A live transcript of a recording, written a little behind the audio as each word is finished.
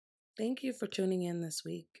Thank you for tuning in this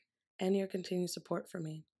week and your continued support for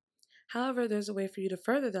me. However, there's a way for you to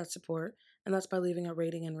further that support, and that's by leaving a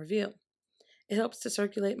rating and review. It helps to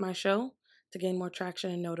circulate my show to gain more traction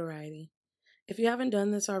and notoriety. If you haven't done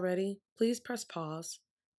this already, please press pause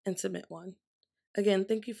and submit one. Again,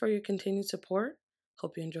 thank you for your continued support.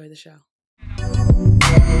 Hope you enjoy the show.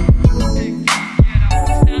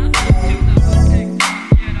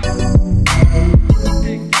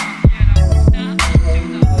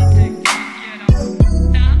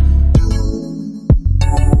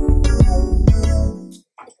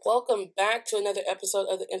 Welcome back to another episode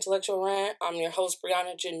of the Intellectual Rant. I'm your host,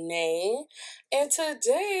 Brianna Janae, and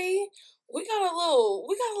today we got a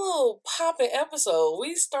little poppin' episode.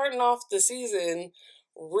 We starting off the season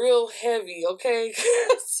real heavy, okay?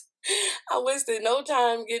 I wasted no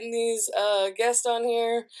time getting these guests on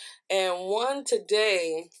here, and one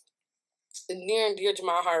today near and dear to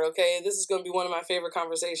my heart, okay? This is going to be one of my favorite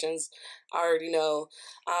conversations. I already know.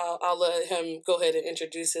 I'll let him go ahead and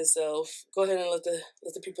introduce himself. Go ahead and let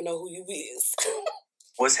the people know who you is.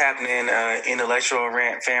 What's happening, Intellectual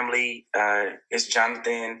Rant family? It's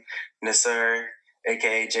Jonathan Nasser,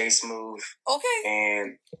 a.k.a. J Smooth. Okay.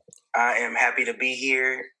 And I am happy to be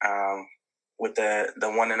here with the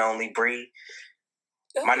one and only Bree.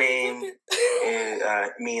 My name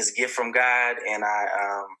means gift from God, and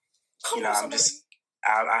I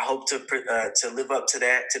hope to live up to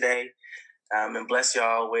that today, and bless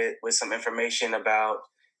y'all with some information about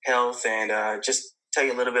health and just tell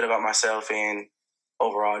you a little bit about myself and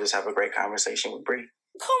overall just have a great conversation with Bree.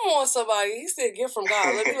 Come on, somebody. He said gift from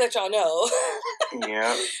God. Let me let y'all know.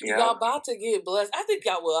 Yeah. Y'all about to get blessed. I think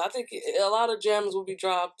y'all will. I think a lot of gems will be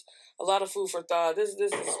dropped. A lot of food for thought. This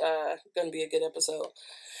is going to be a good episode.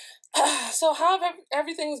 So how have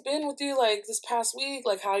everything's been with you, like, this past week?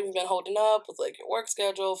 Like, how have you been holding up with, like, your work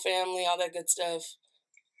schedule, family, all that good stuff?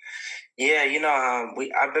 Yeah,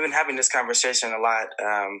 I've been having this conversation a lot,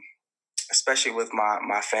 especially with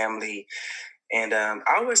my family. And I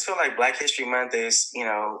always feel like Black History Month is,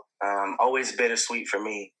 always bittersweet for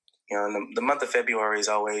me. The month of February is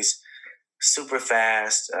always super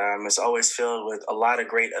fast. It's always filled with a lot of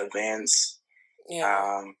great events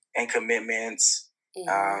and commitments.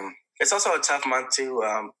 Mm-hmm. It's also a tough month too.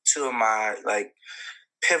 Two of my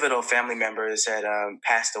pivotal family members had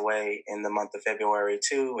passed away in the month of February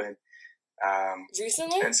too, and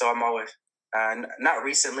recently. And so I'm always not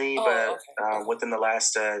recently, but within the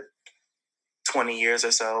last 20 years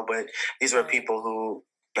or so. But these were people who,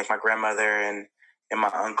 like my grandmother and my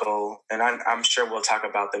uncle, and I'm sure we'll talk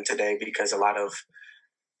about them today because a lot of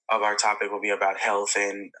our topic will be about health,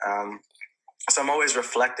 and so I'm always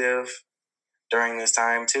reflective during this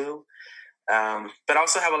time too. But I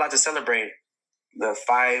also have a lot to celebrate. The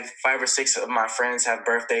five or six of my friends have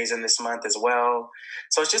birthdays in this month as well.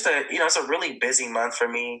 So it's just it's a really busy month for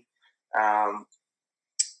me.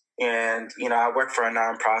 And, I work for a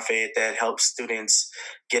nonprofit that helps students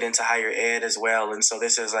get into higher ed as well. And so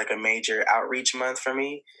this is like a major outreach month for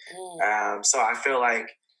me. So I feel like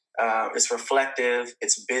it's reflective,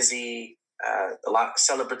 it's busy, a lot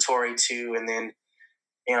celebratory too. And then,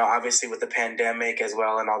 obviously with the pandemic as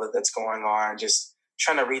well and all that's going on, just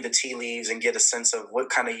trying to read the tea leaves and get a sense of what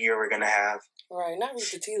kind of year we're going to have. Right, not read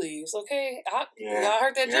the tea leaves, okay? Y'all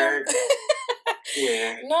heard that joke?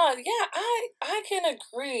 Yeah. No, yeah, I can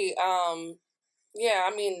agree. Yeah,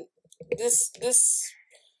 I mean, this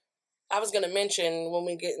I was going to mention when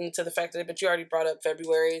we get into the fact that, but you already brought up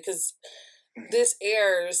February, because this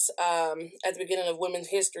airs at the beginning of Women's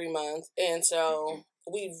History Month, and so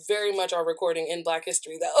we very much are recording in Black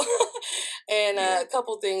history, though. And a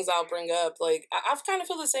couple things I'll bring up, like, I kind of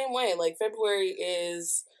feel the same way. Like, February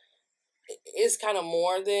is kind of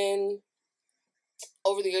more than,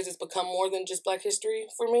 over the years, it's become more than just Black history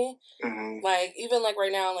for me. Mm-hmm. Like, even like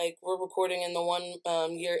right now, like, we're recording in the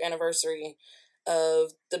 1 year anniversary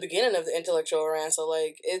of the beginning of the Intellectual Rant, so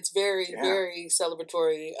like, it's very very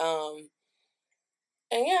celebratory.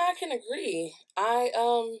 And yeah, I can agree.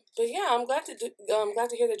 But yeah, I'm glad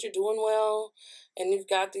to hear that you're doing well, and you've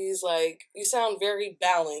got these, like, you sound very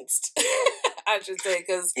balanced. I should say,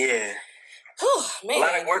 because man, a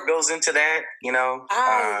lot of work goes into that,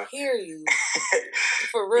 I hear you.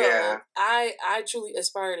 For real. Yeah. I truly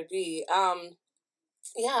aspire to be.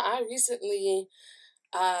 Yeah, I recently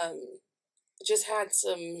just had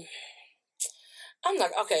some. I'm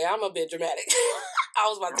a bit dramatic. I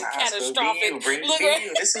was about to catastrophic. Be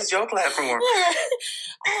you. This is your platform.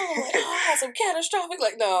 I had some catastrophic.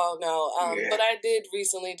 Like, no. But I did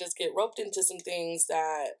recently just get roped into some things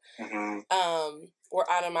that were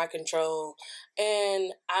out of my control,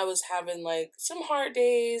 and I was having like some hard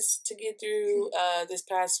days to get through this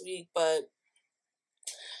past week. But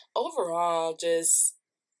overall, just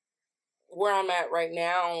where I'm at right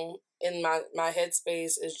now in my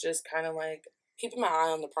headspace is just kind of like keeping my eye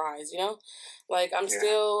on the prize, you know? Like, I'm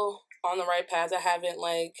still on the right path. I haven't,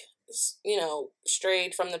 like,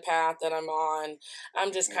 strayed from the path that I'm on.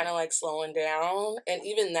 I'm just kind of, like, slowing down. And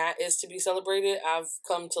even that is to be celebrated. I've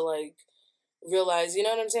come to, like, realize, you know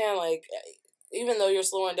what I'm saying? Like, even though you're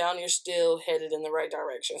slowing down, you're still headed in the right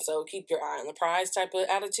direction. So keep your eye on the prize type of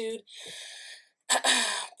attitude.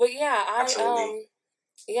 But yeah,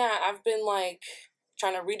 I've been like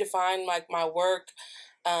trying to redefine like my work.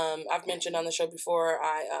 I've mentioned on the show before,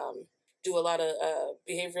 I do a lot of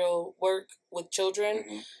behavioral work with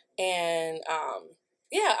children, and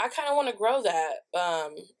I kind of want to grow that.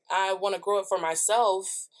 I want to grow it for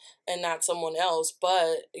myself and not someone else,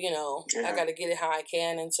 but I got to get it how I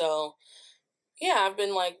can, and so I've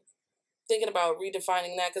been like thinking about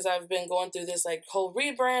redefining that because I've been going through this like whole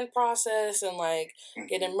rebrand process and like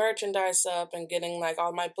getting merchandise up and getting like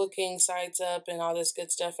all my booking sites up and all this good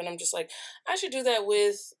stuff, and I'm just like, I should do that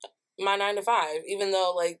with my 9 to 5, even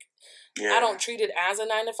though like I don't treat it as a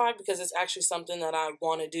 9 to 5 because it's actually something that I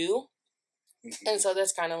want to do. And so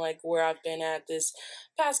that's kind of like where I've been at this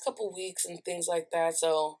past couple weeks and things like that.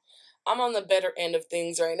 So I'm on the better end of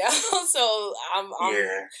things right now. So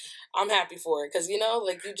I'm happy for it because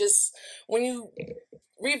like you just when you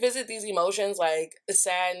revisit these emotions like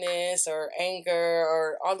sadness or anger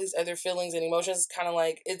or all these other feelings and emotions, kind of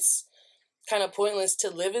like it's kind of pointless to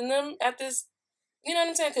live in them at this. You know what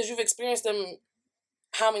I'm saying? Because you've experienced them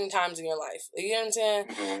how many times in your life? You know what I'm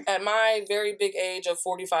saying? At my very big age of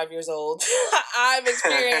 45 years old, I've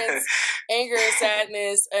experienced anger,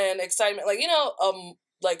 sadness, and excitement. Like,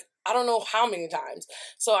 like I don't know how many times.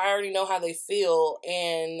 So I already know how they feel.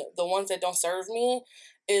 And the ones that don't serve me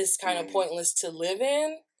is kind of pointless to live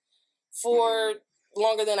in for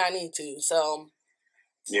longer than I need to. So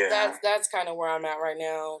that's kind of where I'm at right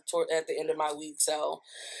now at the end of my week. So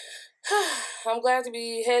I'm glad to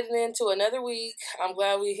be heading into another week. I'm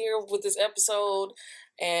glad we're here with this episode,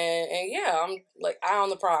 and I'm like eye on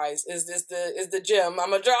the prize. Is the gem I'm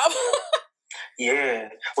gonna drop? Yeah.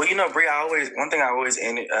 Well, Bree, one thing I always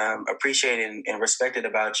appreciated and respected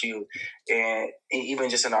about you, and even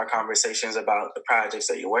just in our conversations about the projects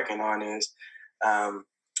that you're working on, is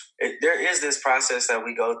there is this process that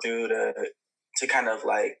we go through to kind of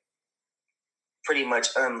like pretty much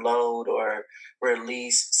unload or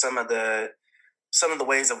release some of the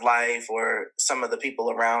ways of life or some of the people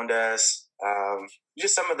around us,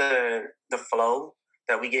 just some of the flow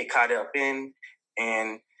that we get caught up in,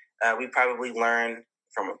 and we probably learn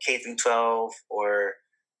from K through 12 or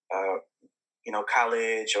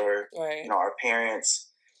college or our parents,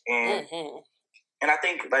 and and I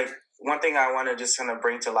think like one thing I want to just kind of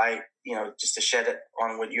bring to light, just to shed it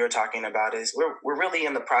on what you're talking about, is we're really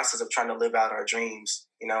in the process of trying to live out our dreams,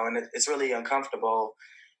 and it's really uncomfortable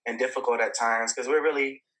and difficult at times because we're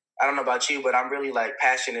really, I don't know about you, but I'm really like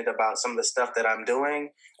passionate about some of the stuff that I'm doing.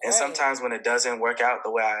 And sometimes when it doesn't work out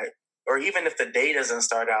the way or even if the day doesn't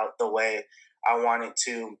start out the way I want it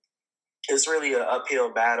to, it's really an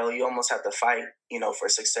uphill battle. You almost have to fight, for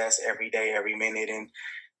success every day, every minute. And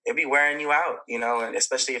it'd be wearing you out, and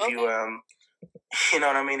especially if you, you know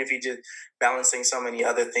what I mean? If you're just balancing so many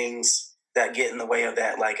other things that get in the way of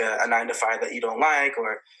that, like a 9 to 5 that you don't like,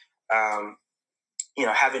 or,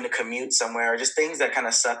 having to commute somewhere, or just things that kind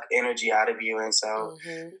of suck energy out of you. And so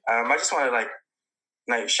I just want to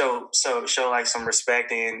like show like some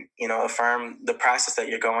respect and, affirm the process that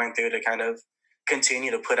you're going through to kind of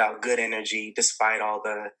continue to put out good energy despite all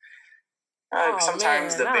the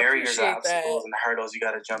sometimes the barriers, the obstacles, and the hurdles you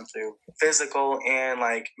got to jump through, physical and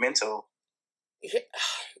like mental.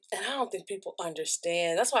 And I don't think people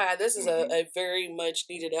understand. That's why this is a very much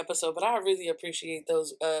needed episode. But I really appreciate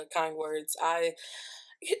those kind words. I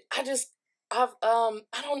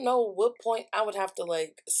don't know what point I would have to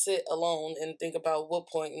like sit alone and think about what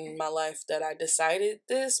point in my life that I decided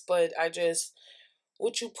this. But I just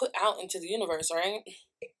what you put out into the universe, right?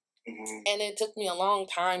 And it took me a long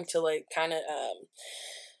time to like kind of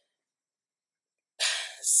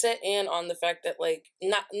set in on the fact that like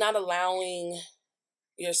not allowing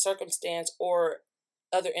your circumstance or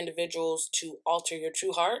other individuals to alter your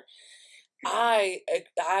true heart. I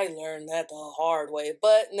learned that the hard way,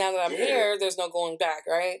 but now that I'm here, there's no going back,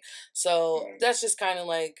 right? So that's just kind of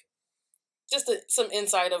like some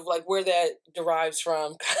insight of like where that derives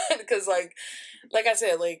from, because like I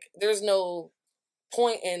said, like there's no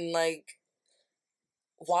point in like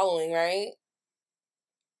wallowing, right?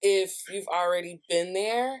 If you've already been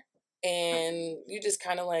there and you just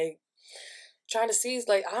kind of like trying to seize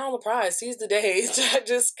like eye on the prize, seize the day,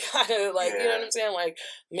 just kind of like, you know what I'm saying, like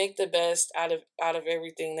make the best out of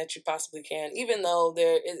everything that you possibly can, even though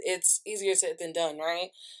it's easier said than done, right?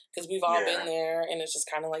 Because we've all been there, and it's just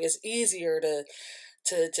kind of like it's easier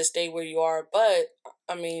to stay where you are. But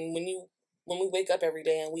I mean, when we wake up every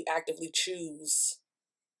day and we actively choose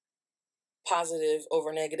positive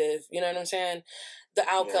over negative, you know what I'm saying, the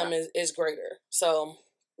outcome is greater. So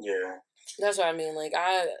that's what I mean. Like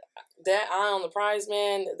that eye on the prize,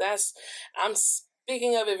 man, I'm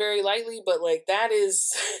speaking of it very lightly, but like that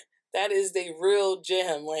is that is the real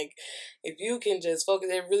gem. Like if you can just focus,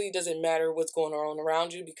 it really doesn't matter what's going on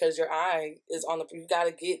around you, because your eye is on you got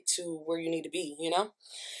to get to where you need to be, you know?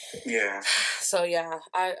 Yeah. So yeah,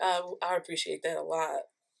 I appreciate that a lot.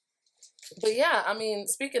 But yeah, I mean,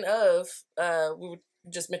 speaking of, we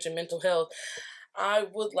just mentioned mental health. I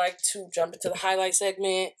would like to jump into the highlight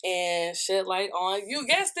segment and shed light on, you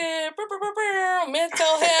guessed it,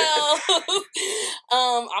 mental health.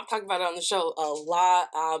 I've talked about it on the show a lot.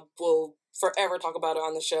 I will forever talk about it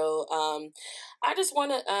on the show. I just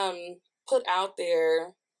want to put out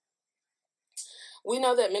there, we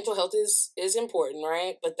know that mental health is important,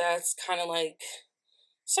 right? But that's kind of like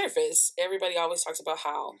surface. Everybody always talks about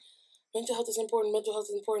how mental health is important, mental health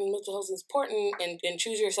is important, mental health is important, and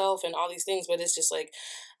choose yourself and all these things. But it's just like,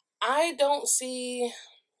 I don't see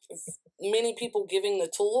many people giving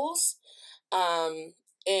the tools. And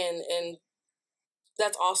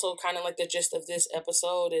that's also kind of like the gist of this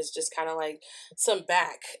episode, is just kind of like some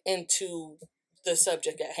back into the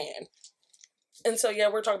subject at hand. And so, yeah,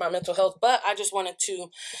 we're talking about mental health, but I just wanted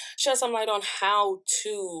to shed some light on how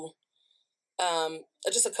to,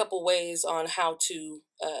 just a couple ways on how to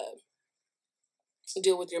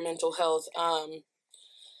deal with your mental health. A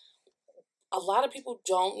lot of people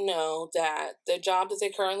don't know that the job that they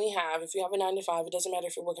currently have, if you have a 9 to 5, it doesn't matter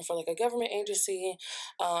if you're working for like a government agency,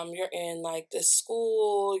 you're in like this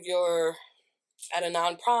school, you're at a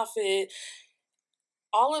nonprofit,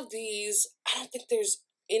 all of these, I don't think there's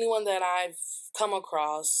anyone that I've come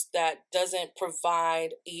across that doesn't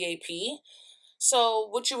provide EAP. So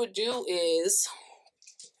what you would do is,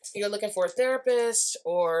 you're looking for a therapist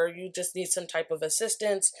or you just need some type of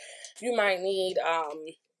assistance, you might need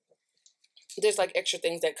there's like extra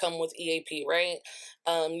things that come with EAP, right?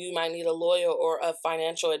 You might need a lawyer or a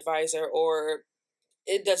financial advisor, or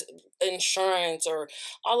it does insurance, or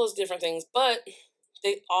all those different things, but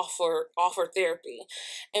they offer therapy.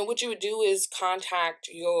 And what you would do is contact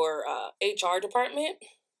your HR department,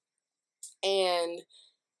 and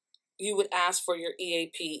you would ask for your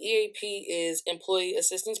EAP. EAP is Employee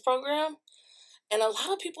Assistance Program. And a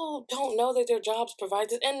lot of people don't know that their jobs provide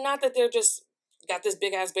this. And not that they're just got this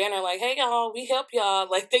big ass banner like, hey y'all, we help y'all.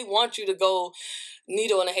 Like they want you to go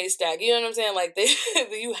needle in a haystack. You know what I'm saying? Like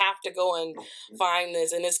you have to go and find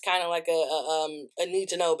this, and it's kind of like a need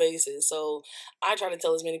to know basis. So I try to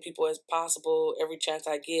tell as many people as possible every chance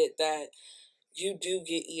I get that you do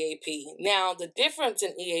get EAP. Now the difference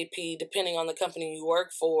in EAP, depending on the company you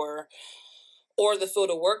work for or the field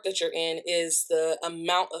of work that you're in, is the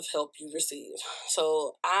amount of help you receive.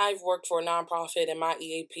 So I've worked for a nonprofit and my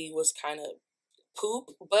EAP was kind of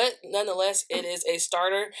poop, but nonetheless, it is a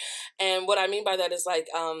starter. And what I mean by that is like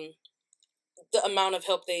the amount of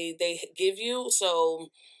help they give you. So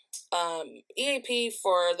EAP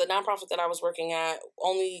for the nonprofit that I was working at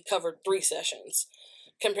only covered 3 sessions,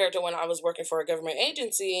 compared to when I was working for a government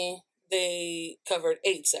agency, they covered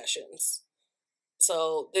 8 sessions.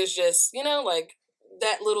 So there's just, like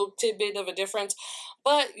that little tidbit of a difference.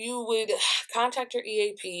 But you would contact your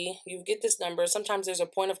EAP, you get this number. Sometimes there's a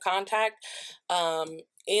point of contact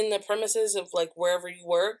in the premises of like wherever you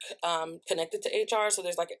work, connected to HR. So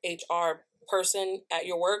there's like an HR person at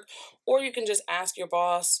your work, or you can just ask your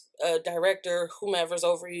boss, director, whomever's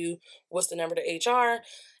over you, what's the number to HR.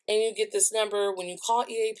 And you get this number. When you call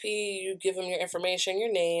EAP, you give them your information,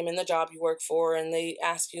 your name, and the job you work for, and they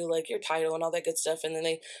ask you like your title and all that good stuff, and then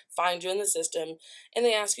they find you in the system, and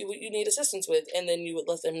they ask you what you need assistance with, and then you would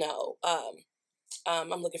let them know.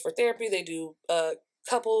 I'm looking for therapy. They do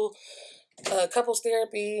couples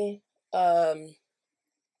therapy,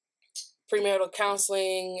 premarital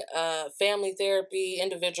counseling, family therapy,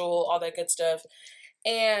 individual, all that good stuff,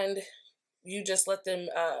 and you just let them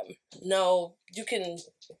know. You can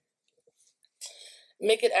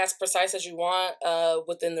make it as precise as you want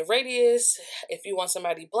within the radius. If you want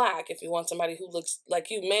somebody Black, if you want somebody who looks like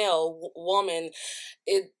you, male, woman,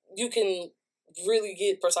 you can really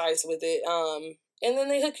get precise with it. And then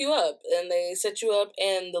they hook you up and they set you up.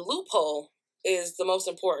 And the loophole is the most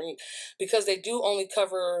important because they do only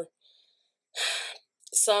cover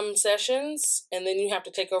some sessions and then you have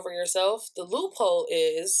to take over yourself. The loophole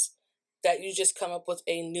is that you just come up with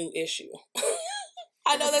a new issue.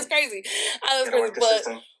 I know that's crazy. But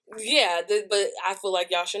yeah, but I feel like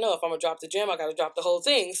y'all should know if I'm gonna drop the gym, I gotta drop the whole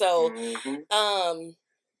thing. So,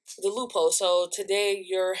 the loophole. So today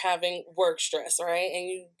you're having work stress, right? And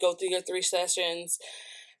you go through your 3 sessions,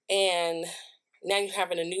 and now you're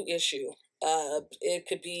having a new issue. It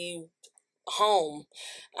could be home.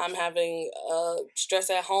 I'm having stress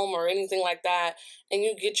at home or anything like that, and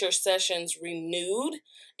you get your sessions renewed,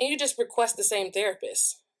 and you just request the same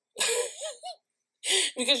therapist.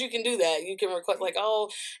 Because you can do that. You can request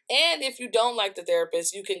and if you don't like the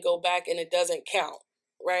therapist, you can go back and it doesn't count,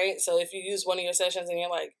 right? So if you use one of your sessions and you're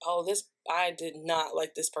like, I did not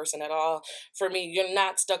like this person at all. For me, you're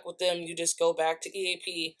not stuck with them. You just go back to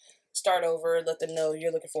EAP, start over, let them know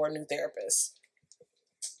you're looking for a new therapist.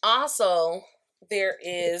 Also, there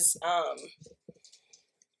is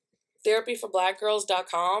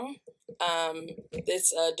therapyforblackgirls.com.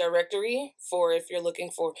 It's a directory for if you're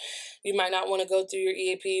looking for, you might not want to go through your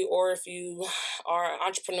EAP, or if you are an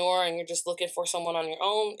entrepreneur and you're just looking for someone on your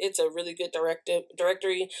own. It's a really good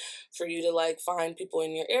directory for you to find people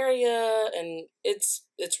in your area, and it's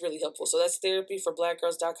really helpful. So that's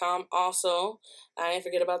therapyforblackgirls.com. Also, I didn't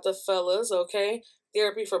forget about the fellas, okay?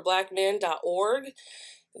 therapyforblackmen.org.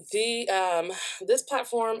 This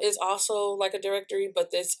platform is also like a directory,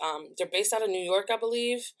 but they're based out of New York, I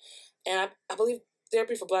believe, and I believe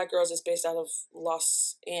Therapy for Black Girls is based out of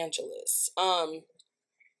Los Angeles.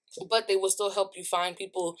 But they will still help you find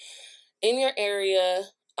people in your area.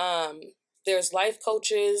 There's life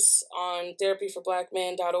coaches on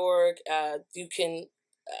therapyforblackmen.org. You can,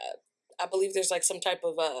 I believe there's some type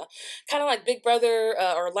of kind of like Big Brother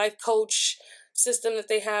or life coach system that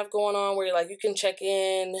they have going on where you can check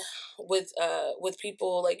in with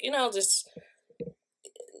people, just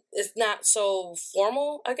it's not so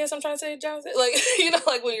formal, I guess I'm trying to say, Jonathan. When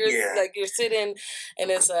you're you're sitting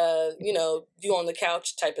and it's you on the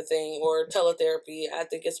couch type of thing, or teletherapy. I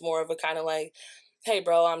think it's more of a kind of hey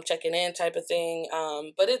bro, I'm checking in type of thing.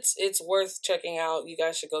 But it's worth checking out. You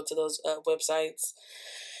guys should go to those websites.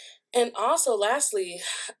 And also, lastly,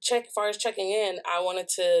 as far as checking in, I wanted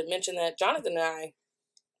to mention that Jonathan and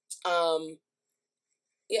I,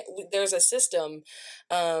 there's a system.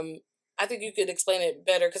 I think you could explain it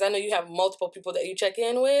better because I know you have multiple people that you check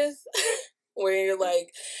in with, where you're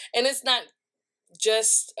and it's not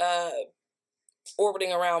just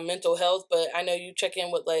orbiting around mental health, but I know you check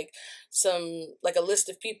in with a list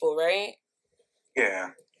of people, right?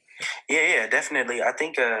 Yeah, definitely. I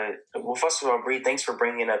think, well, first of all, Bree, thanks for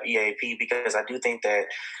bringing up EAP, because I do think that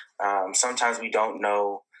sometimes we don't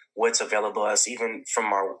know what's available to us, even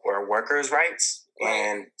from our workers' rights. Right.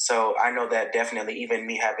 And so I know that definitely, even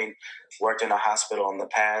me having worked in a hospital in the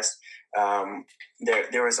past,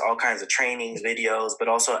 there was all kinds of trainings, videos, but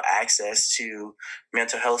also access to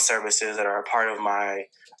mental health services that are a part of my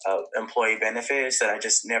employee benefits that I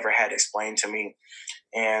just never had explained to me.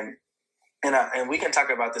 And we can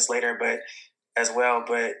talk about this later, but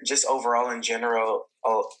just overall in general,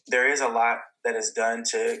 there is a lot that is done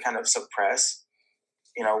to kind of suppress,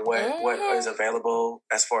 what is available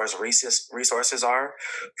as far as resources are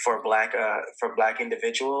for Black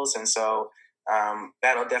individuals, and so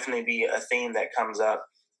that'll definitely be a theme that comes up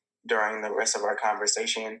during the rest of our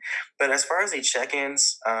conversation. But as far as the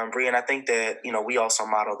check-ins, Brian, I think that we also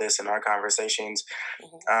model this in our conversations.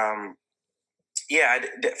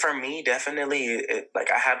 For me, definitely,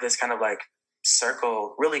 I have this kind of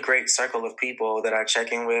really great circle of people that I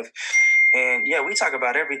check in with. And we talk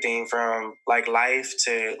about everything from life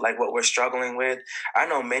to what we're struggling with. I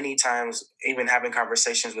know many times, even having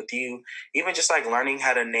conversations with you, even just learning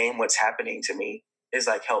how to name what's happening to me is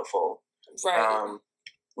helpful. Right.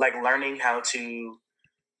 Learning how to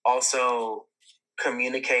also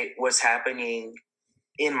communicate what's happening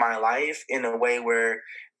in my life in a way where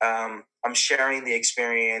I'm sharing the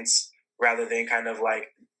experience rather than kind of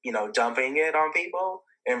dumping it on people,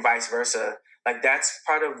 and vice versa. That's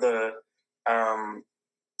part of the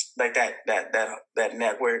that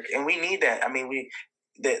network, and we need that. I mean,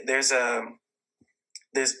 there's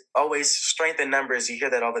always strength in numbers. You hear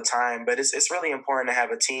that all the time, but it's really important to have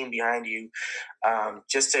a team behind you,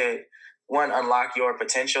 just to one, unlock your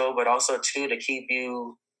potential, but also two, to keep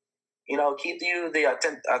you the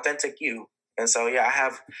authentic you. And so, yeah, I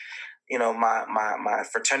have, my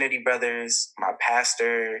fraternity brothers, my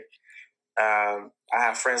pastor. I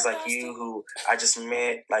have friends like you who I just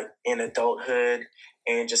met like in adulthood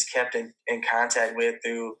and just kept in contact with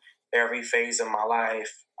through every phase of my life.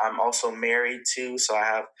 I'm also married too, so I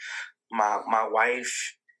have my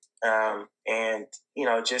wife, and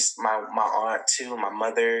just my aunt too, my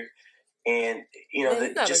mother, and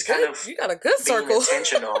just kind of you got a good being circle.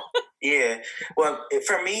 intentional. Yeah. Well,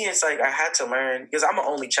 for me, it's like I had to learn because I'm an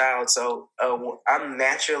only child, so I'm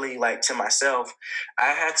naturally like to myself.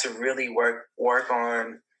 I had to really work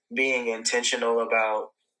on being intentional about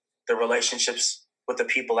the relationships with the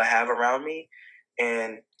people I have around me,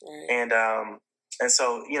 and Right. and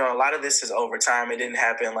so a lot of this is over time. It didn't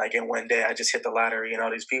happen like in one day. I just hit the lottery and all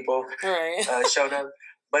these people Right. showed up.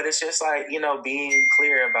 But it's just like being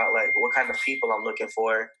clear about like what kind of people I'm looking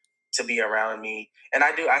for to be around me. And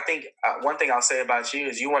I think one thing I'll say about you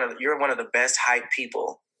is you're one of the best hype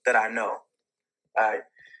people that I know.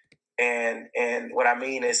 And what I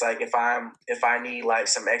mean is like if I need like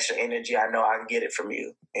some extra energy, I know I can get it from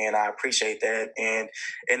you, and I appreciate that. And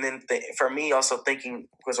then for me, also thinking,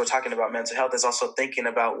 because we're talking about mental health, is also thinking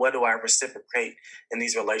about what do I reciprocate in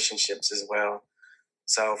these relationships as well.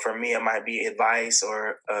 So for me, it might be advice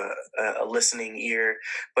or a listening ear,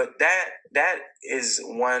 but that is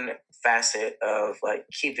one facet of like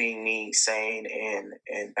keeping me sane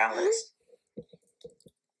and balanced.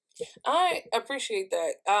 I appreciate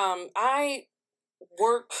that. I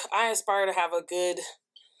aspire to have a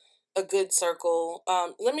good circle.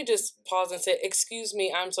 Let me just pause and say, excuse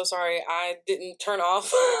me, I'm so sorry. I didn't turn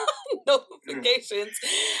off notifications.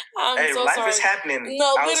 I'm so life sorry. Is happening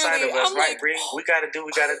No, outside literally, of us, I'm right, like, Bree? We gotta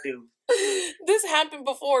do. This happened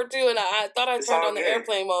before too, and I thought I turned on the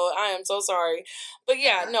airplane mode. I am so sorry. But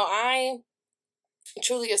yeah, no, I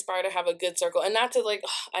truly aspire to have a good circle, and not to like,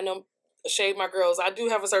 I know, shade my girls. I do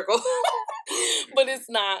have a circle, but it's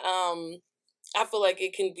not. I feel like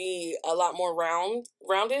it can be a lot more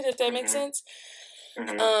rounded, if that makes sense.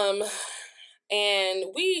 Mm-hmm. And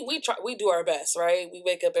we try, we do our best, right? We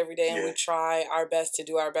wake up every day and we try our best to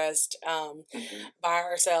do our best by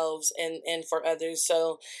ourselves and for others.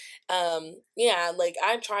 So yeah, like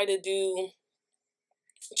I try to do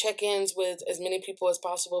check-ins with as many people as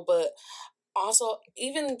possible, but also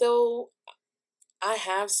even though I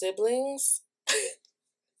have siblings,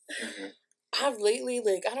 I've lately,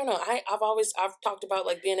 like, I don't know, I've talked about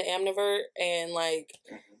like being an ambivert and like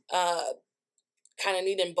kind of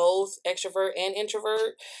needing both extrovert and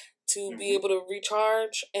introvert to be able to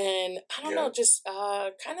recharge. And I don't know, just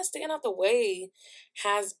kind of staying out the way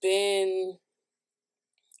has been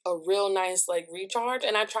a real nice like recharge,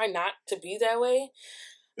 and I try not to be that way.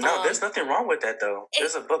 No, there's nothing wrong with that though.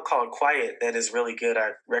 There's a book called Quiet that is really good.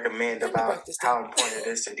 I recommend about how important it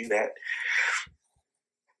is to do that.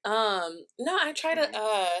 No, I try to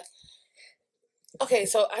okay,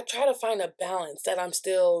 so I try to find a balance that I'm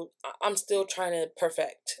still trying to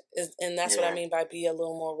perfect. And that's what I mean by be a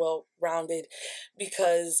little more well-rounded,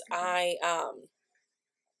 because I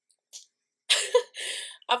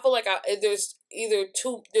I feel like there's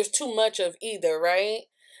too much of either, right?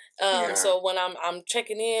 So when I'm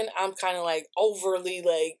checking in, I'm kind of like overly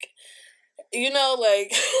like,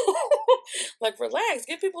 like like relax,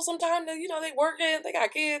 give people some time to, they working, they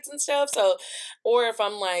got kids and stuff. So, or if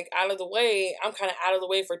I'm like out of the way, I'm kind of out of the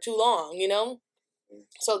way for too long,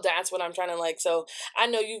 So that's what I'm trying to like. So I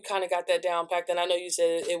know you kind of got that down packed, and I know you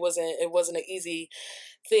said it wasn't an easy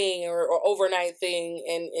thing or overnight thing,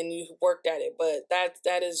 and you worked at it, but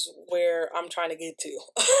that is where I'm trying to get to.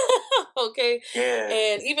 Okay. Yeah.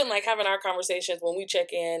 And even like having our conversations when we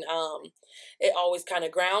check in, it always kind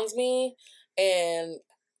of grounds me, and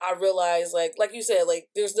I realize like you said, like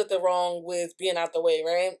there's nothing wrong with being out the way,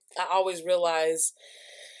 right? I always realize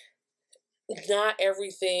not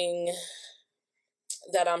everything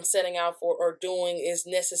that I'm setting out for or doing is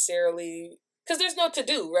necessarily, because there's no to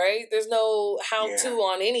do, right? There's no how to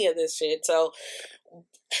on any of this shit. So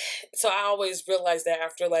I always realize that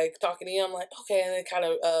after like talking to you, I'm like, okay, and it kind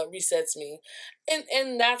of resets me,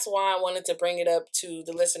 and that's why I wanted to bring it up to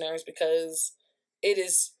the listeners, because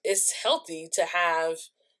it's healthy to have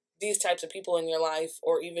these types of people in your life,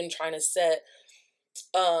 or even trying to set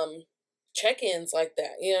check-ins like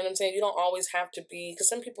that. You know what I'm saying? You don't always have to be, because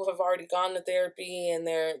some people have already gone to therapy and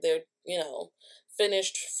they're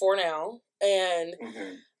finished for now, and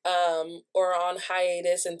or on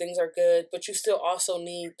hiatus and things are good, but you still also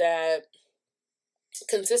need that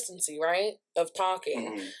consistency, right, of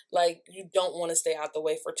talking. Like you don't want to stay out the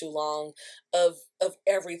way for too long of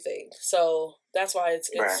everything. So that's why it's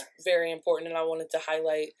very important, and I wanted to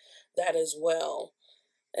highlight that as well.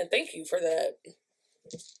 And thank you for that.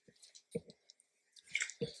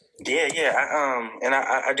 Yeah.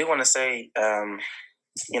 I do want to say,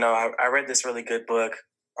 I read this really good book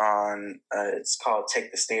on. It's called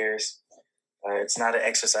 "Take the Stairs." It's not an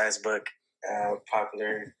exercise book.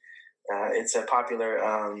 Popular. It's a popular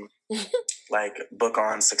like book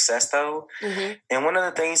on success, though. Mm-hmm. And one of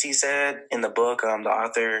the things he said in the book, the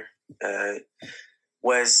author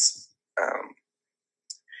was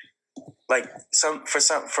like for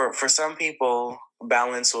some people,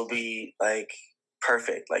 balance will be like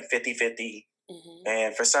perfect, like 50-50. Mm-hmm.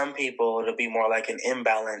 And for some people, it'll be more like an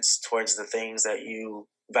imbalance towards the things that you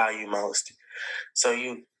value most. So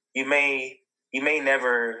you may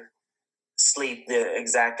never sleep the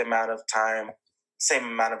exact amount of time, same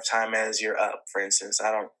amount of time as you're up. For instance,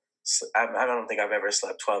 I don't think I've ever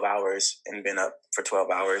slept 12 hours and been up for 12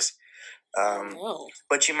 hours.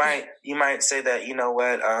 But you might say that, you know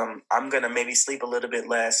what, I'm gonna maybe sleep a little bit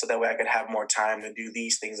less so that way I could have more time to do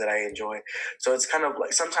these things that I enjoy. So it's kind of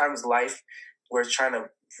like sometimes life we're trying to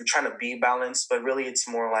be balanced, but really it's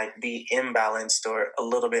more like be imbalanced or a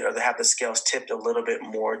little bit, or to have the scales tipped a little bit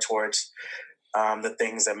more towards the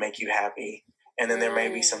things that make you happy. And then there may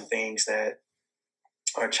be some things that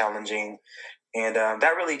are challenging. And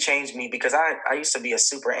that really changed me because I used to be a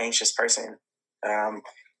super anxious person.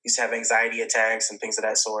 Used to have anxiety attacks and things of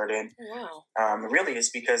that sort. And really it's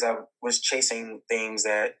because I was chasing things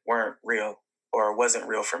that weren't real or wasn't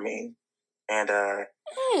real for me. And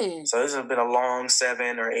so this has been a long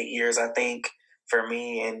 7 or 8 years, I think, for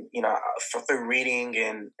me. And, through reading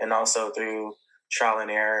and also through trial and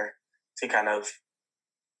error to kind of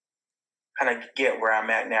get where I'm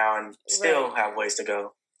at now and still have ways to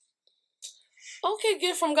go. Okay,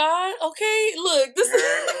 gift from God. Okay, look, this is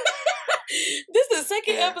this is the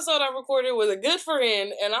second episode I recorded with a good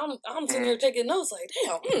friend, and I'm sitting here taking notes like,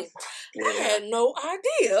 damn, I had no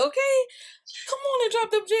idea. Okay, come on and drop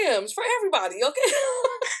them gems for everybody. Okay.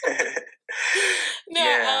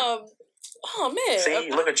 Now, oh man,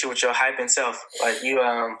 see, look at you with your hype and self, like you,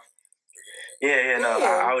 I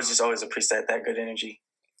was just always appreciate that good energy.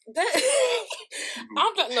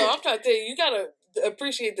 I'm trying to tell you, you gotta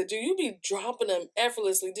appreciate that. You be dropping them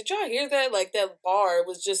effortlessly. Did y'all hear that? Like that bar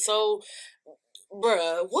was just so,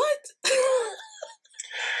 bruh. What?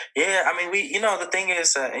 Yeah, I mean, the thing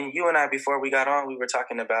is, and you and I before we got on, we were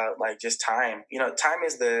talking about like just time. Time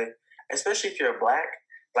is especially if you're Black,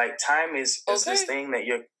 like time is this thing that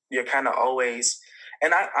you're kind of always.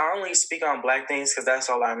 And I only speak on Black things because that's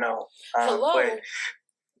all I know. Hello. But,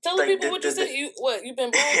 tell the people what you said. You've been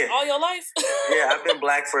Black all your life? Yeah, I've been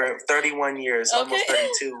Black for 31 years, almost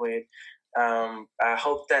 32, and I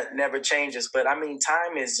hope that never changes. But I mean,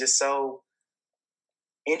 time is just so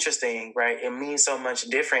interesting, right? It means so much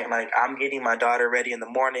different. Like I'm getting my daughter ready in the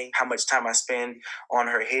morning. How much time I spend on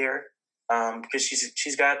her hair, because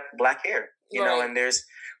she's got Black hair, you know. And there's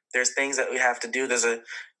things that we have to do. There's a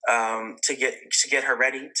to get her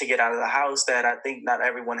ready to get out of the house that I think not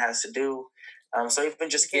everyone has to do. So even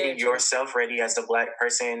just getting yourself ready as a Black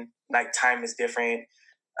person, like time is different.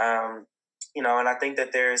 And I think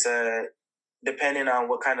that there's depending on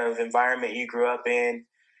what kind of environment you grew up in,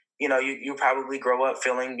 you probably grow up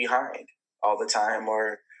feeling behind all the time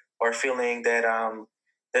or feeling that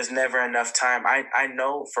there's never enough time. I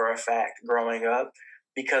know for a fact growing up,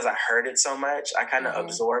 because I heard it so much, I kind of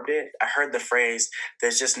absorbed it. I heard the phrase,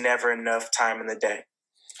 there's just never enough time in the day.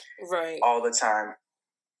 Right. All the time.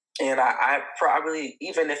 And I probably,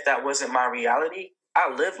 even if that wasn't my reality,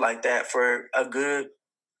 I lived like that for a good,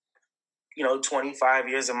 25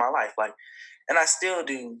 years of my life. Like, and I still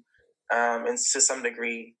do, and to some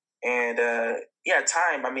degree. And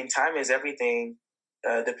time. I mean, time is everything,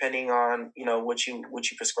 depending on what you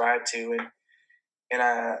prescribe to,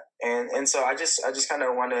 and so I just kind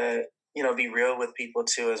of want to be real with people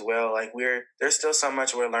too as well. Like there's still so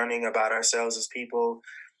much we're learning about ourselves as people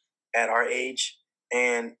at our age,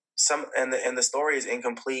 and the story is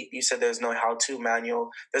incomplete. You said there's no how-to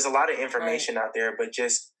manual. There's a lot of information out there, but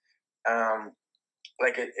just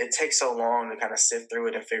like it takes so long to kind of sift through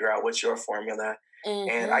it and figure out what's your formula.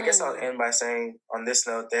 And I guess I'll end by saying on this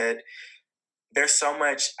note that there's so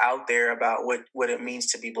much out there about what it means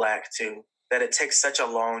to be Black too, that it takes such a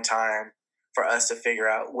long time for us to figure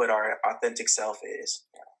out what our authentic self is.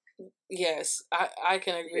 Yes, I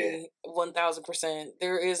can agree 1,000%.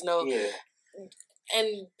 There is no,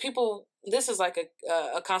 and people, this is like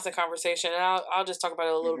a constant conversation, and I'll just talk about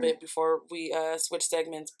it a little bit before we switch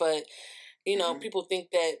segments. But people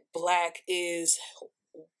think that Black is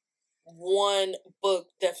one book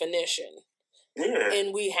definition. Yeah.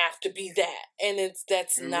 And we have to be that. And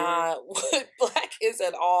that's not what Black is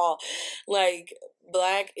at all. Like,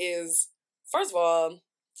 black is, first of all,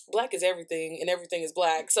 black is everything, and everything is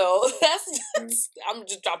black. So I'm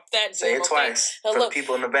just drop that. Say it twice for the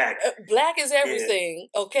people in the back. Black is everything.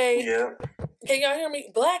 Yeah. Okay. Yeah. Can y'all hear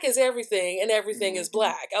me? Black is everything, and everything is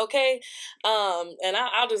black. Okay. And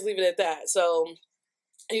I'll just leave it at that. So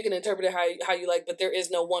you can interpret it how you like, but there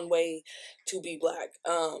is no one way to be black.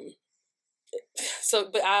 So,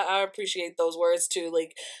 but I appreciate those words too,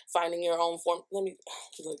 like finding your own form. Let me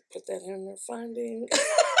put that in there. Finding.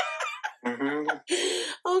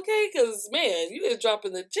 Okay, because man, you is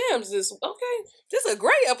dropping the gems. This is a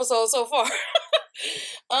great episode so far.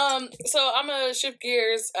 So I'm gonna shift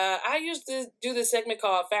gears. I used to do this segment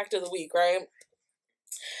called Fact of the Week, right?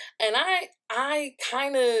 And I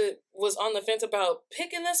kind of was on the fence about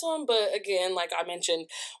picking this one, but again, like I mentioned,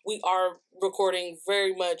 we are recording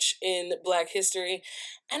very much in Black history,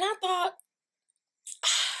 and I thought,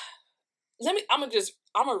 I'm gonna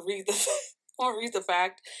read the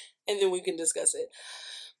fact, and then we can discuss it.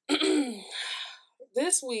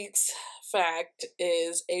 This week's fact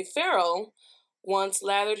is a pharaoh once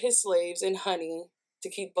lathered his slaves in honey to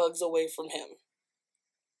keep bugs away from him.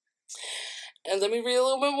 And let me read a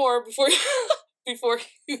little bit more before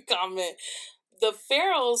you comment. The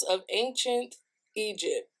pharaohs of ancient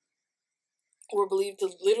Egypt were believed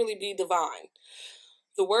to literally be divine.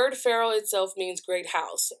 The word pharaoh itself means great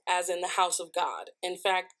house, as in the house of God. In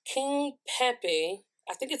fact, King Pepe,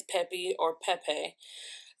 I think it's Pepe or Pepe,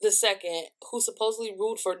 the second, who supposedly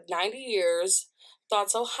ruled for 90 years,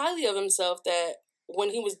 thought so highly of himself that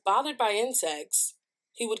when he was bothered by insects,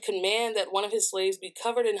 he would command that one of his slaves be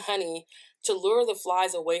covered in honey to lure the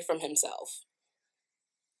flies away from himself.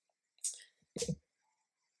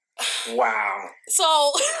 Wow.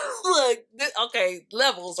 So, look, okay,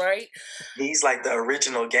 levels, right? He's like the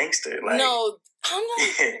original gangster. Like, no, I'm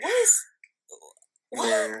like, what?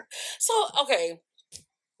 Yeah. So, okay.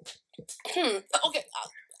 Okay,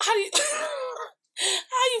 how do you...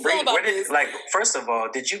 How you feel about this? Like, first of all,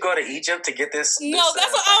 did you go to Egypt to get this? No,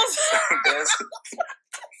 that's what I was...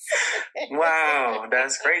 Wow,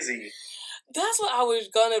 that's crazy. That's what I was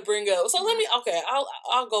gonna bring up. So let me... Okay,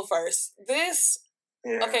 I'll go first. This...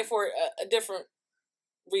 Yeah. Okay, for a different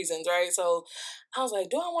reasons, right? So I was like,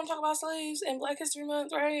 do I want to talk about slaves in Black History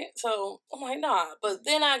Month, right? So I'm like, nah. But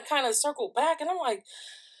then I kind of circled back and I'm like,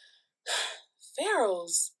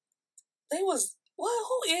 pharaohs, they was... Well,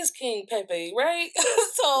 who is King Pepe, right?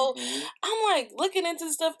 So I'm like looking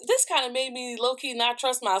into stuff. This kind of made me low-key not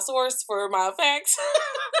trust my source for my facts.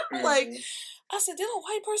 Like, I said, did a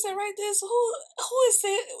white person write this? Who is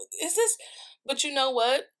it? Is this? But you know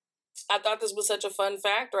what? I thought this was such a fun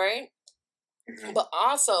fact, right? But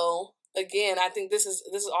also, again, I think this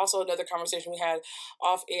is also another conversation we had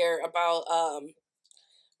off air about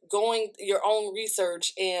going your own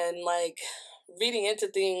research and like reading into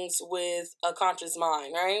things with a conscious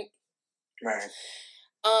mind, right? Right.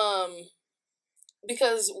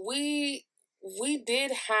 Because we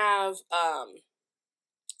did have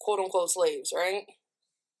quote unquote slaves, right?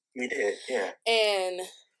 We did, yeah. And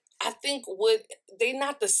I think they're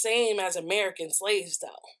not the same as American slaves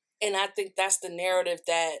though. And I think that's the narrative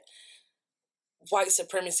that white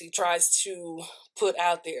supremacy tries to put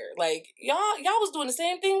out there. Like, y'all was doing the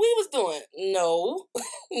same thing we was doing. No.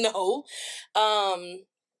 No.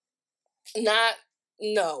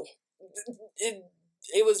 No.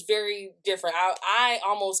 It was very different. I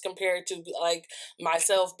almost compared to like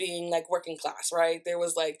myself being like working class, right? There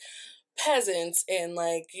was like peasants and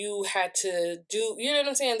like you had to do, you know what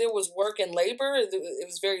I'm saying? There was work and labor. It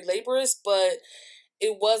was very laborious, but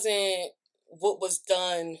it wasn't what was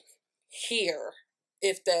done here.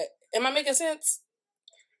 If that... Am I making sense?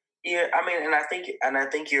 Yeah, I mean, and I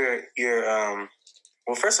think you're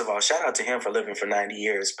well, first of all, shout out to him for living for 90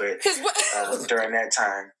 years, but during that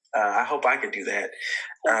time, I hope I could do that,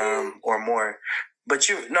 or more. But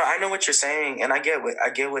I know what you're saying, and I get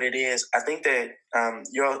what it is. I think that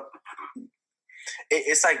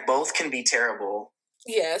it's like both can be terrible.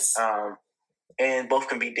 Yes. And both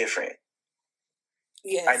can be different.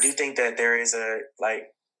 Yes. I do think that there is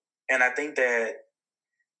and I think that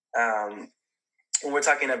when we're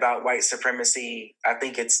talking about white supremacy, I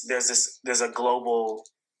think there's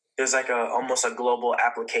almost a global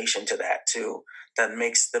application to that too, that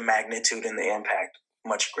makes the magnitude and the impact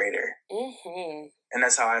much greater. Mm-hmm. And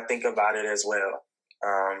that's how I think about it as well.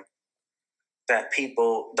 That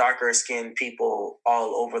people, darker skinned people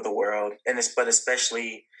all over the world, but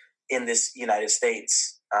especially in this United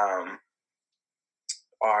States,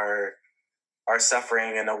 are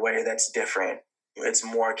suffering in a way that's different. It's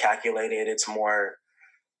more calculated. It's more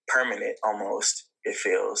permanent, almost, it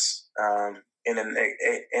feels. in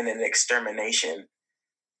an extermination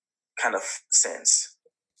kind of sense.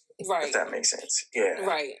 Right. If that makes sense. Yeah.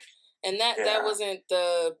 Right. And that wasn't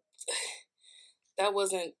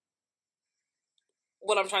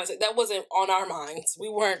what I'm trying to say. That wasn't on our minds. We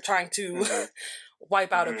weren't trying to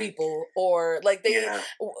wipe out a people, or like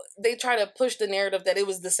they try to push the narrative that it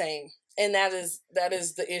was the same, and that is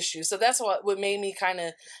the issue. So that's what made me kind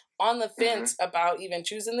of on the fence about even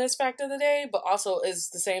choosing this fact of the day, but also is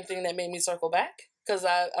the same thing that made me circle back, because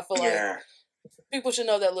I feel like people should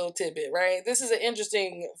know that little tidbit, right? This is an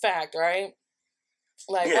interesting fact, right?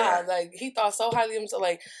 Like, wow, like he thought so highly of himself,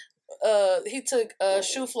 like he took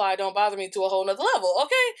shoe fly don't bother me to a whole nother level,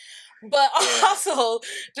 okay? But also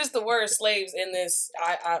just the word slaves in this,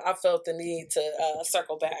 I felt the need to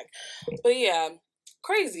circle back. But yeah,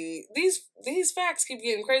 crazy. These facts keep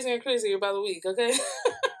getting crazier and crazier by the week, okay?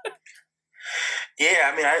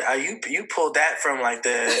 Yeah, I mean, you pulled that from like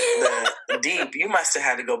the deep. You must have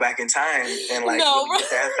had to go back in time and like get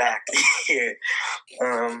that fact. Yeah.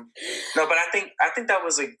 No, but I think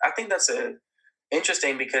that's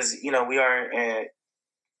interesting, because we are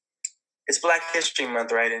it's Black History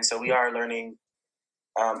Month, right? And so we are learning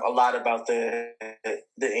a lot about the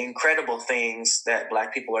incredible things that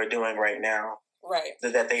Black people are doing right now, right?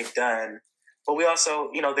 That they've done. But we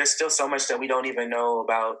also, there's still so much that we don't even know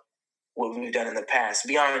about what we've done in the past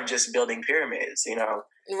beyond just building pyramids,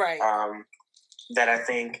 right? That I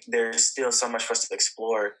think there's still so much for us to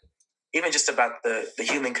explore, even just about the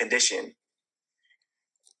human condition.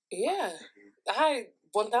 Yeah, I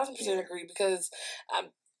 1000% agree, because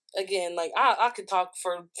again, like I could talk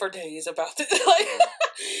for days about this. Like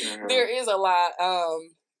there is a lot,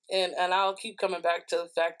 and I'll keep coming back to the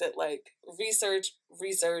fact that like research.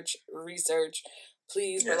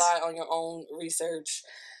 Please rely on your own research.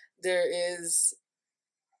 There is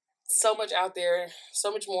so much out there,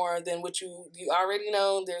 so much more than what you already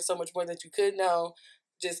know. There's so much more that you could know.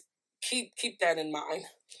 Just keep that in mind.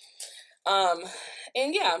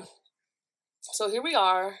 And yeah, so here we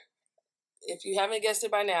are. If you haven't guessed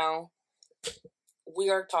it by now,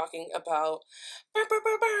 we are talking about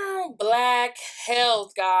Black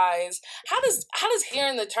health, guys. How does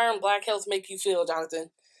hearing the term Black health make you feel,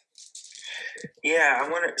 Jonathan? Yeah,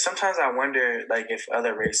 sometimes I wonder, like, if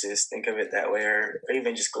other races think of it that way, or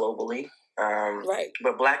even just globally. Right.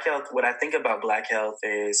 But Black health, what I think about Black health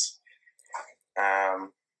is,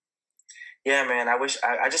 yeah, man, I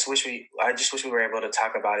just wish we were able to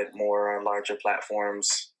talk about it more on larger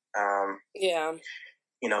platforms. Yeah.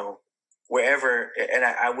 Wherever, and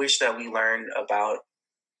I wish that we learned about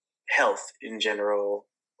health in general,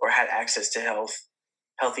 or had access to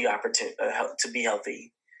healthy opportunity, to be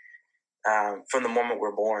healthy, from the moment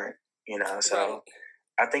we're born. So right.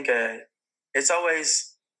 I think it's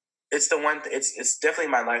definitely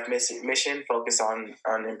my life mission, focus on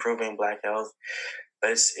improving Black health,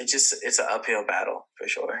 but it's an uphill battle for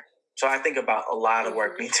sure. So I think about a lot of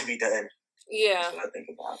work needs to be done. Yeah. That's what I think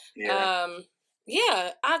about. Yeah.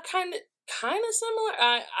 Yeah, I kind of similar.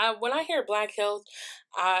 I when I hear Black health,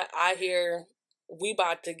 I hear we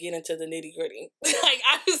about to get into the nitty gritty. Like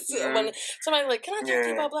when somebody's like, "Can I talk to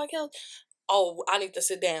you about Black health?" Oh, I need to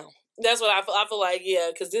sit down. That's what I feel. I feel like, yeah,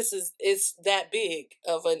 because it's that big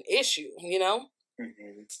of an issue,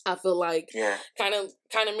 Mm-hmm. I feel like kind of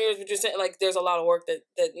mirrors what you're saying. Like there's a lot of work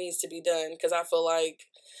that needs to be done, because I feel like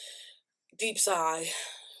deep sigh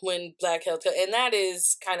when Black health, and that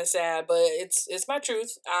is kind of sad, but it's my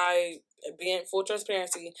truth. I, being full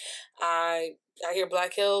transparency, I hear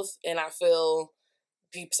Black health and I feel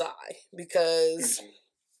deep sigh, because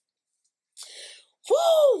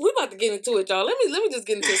woo, we about to get into it, y'all. Let me just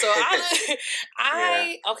get into it. So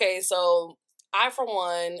okay, so I for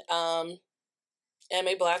one am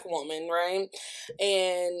a Black woman, right?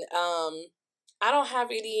 And I don't have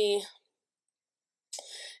any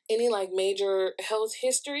like major health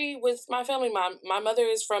history with my family. My mother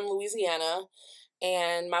is from Louisiana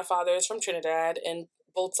and my father is from Trinidad, and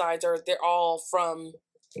both sides they're all from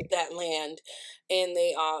that land, and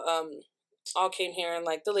they all came here in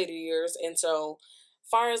like the later years. And so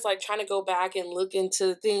far as like trying to go back and look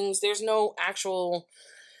into things, there's no actual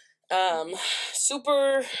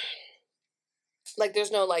super, like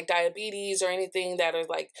there's no like diabetes or anything that are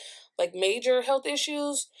like major health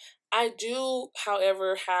issues. I do,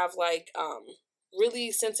 however, have like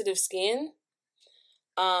really sensitive skin,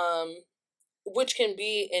 which can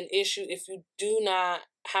be an issue if you do not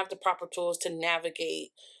have the proper tools to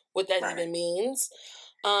navigate what that even means.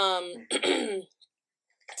 And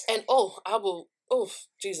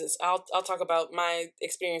Jesus, I'll talk about my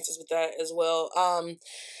experiences with that as well.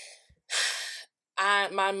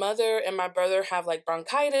 My mother and my brother have like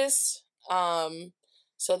bronchitis.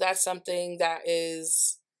 So that's something that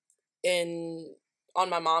is on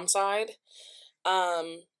my mom's side.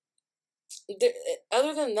 Other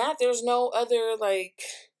than that, there's no other like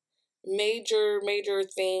major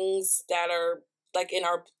things that are like in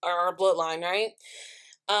our bloodline, right?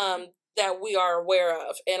 That we are aware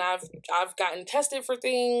of, and I've gotten tested for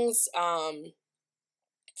things, and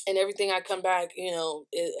everything. I come back,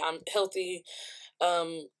 I'm healthy.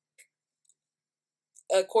 Um,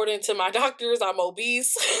 According to my doctors, I'm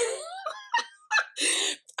obese.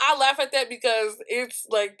 I laugh at that because it's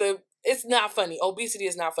like it's not funny. Obesity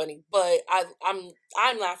is not funny, but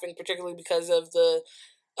I'm laughing particularly because of the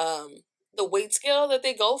weight scale that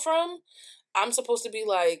they go from. I'm supposed to be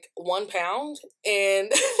like 1 pound,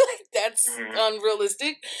 and that's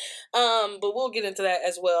unrealistic. But we'll get into that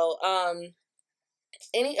as well.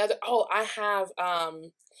 Any other? Oh, I have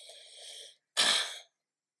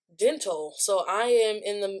dental. So I am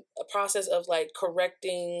in the process of like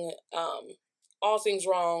correcting all things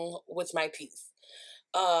wrong with my teeth.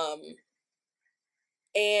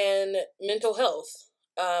 And mental health,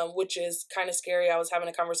 which is kind of scary. I was having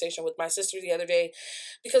a conversation with my sister the other day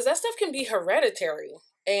because that stuff can be hereditary.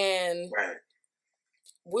 And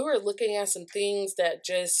we were looking at some things that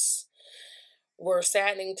just were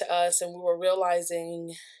saddening to us, and we were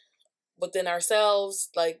realizing within ourselves,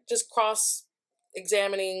 like just cross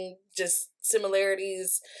examining just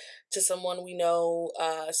similarities to someone we know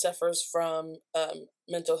suffers from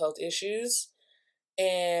mental health issues.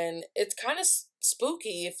 And it's kind of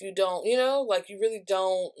spooky if you don't, like you really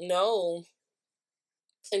don't know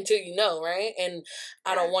until you know, right? And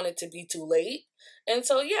I don't want it to be too late. And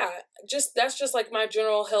so yeah, that's just like my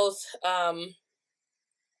general health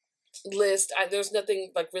list. There's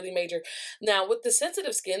nothing like really major. Now with the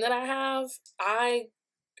sensitive skin that I have, I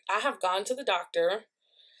have gone to the doctor,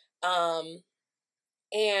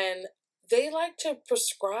 and they like to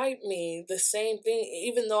prescribe me the same thing,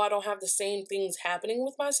 even though I don't have the same things happening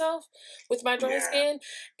with myself, with my dry skin.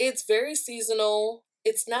 It's very seasonal.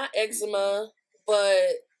 It's not eczema, but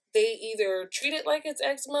they either treat it like it's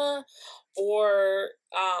eczema or,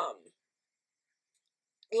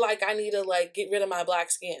 like I need to like get rid of my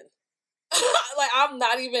black skin. Like I'm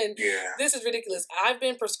not even, this is ridiculous. I've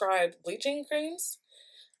been prescribed bleaching creams,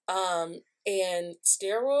 and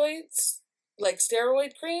steroids, like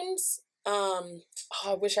steroid creams.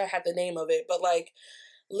 I wish I had the name of it, but like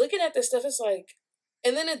looking at this stuff, it's like,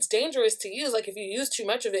 and then it's dangerous to use, like if you use too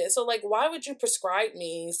much of it. So like, why would you prescribe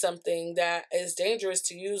me something that is dangerous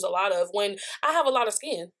to use a lot of when I have a lot of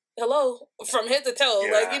skin? Hello, from head to toe,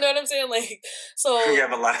 like, you know what I'm saying? Like, so you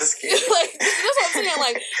have a lot of skin. Like that's what I'm saying.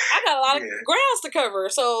 Like I got a lot of grounds to cover.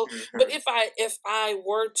 So, but if I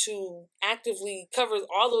were to actively cover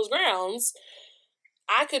all those grounds,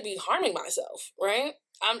 I could be harming myself, right?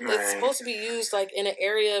 It's supposed to be used like in an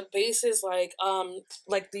area basis, like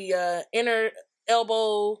the inner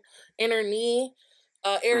elbow, inner knee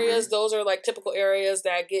areas. Those are like typical areas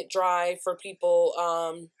that get dry for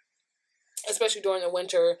people, especially during the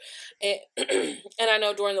winter. And and I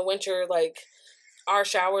know during the winter, like our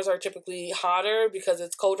showers are typically hotter because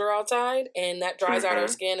it's colder outside, and that dries out our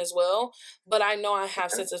skin as well. But I know I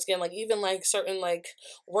have sensitive skin, like even like certain like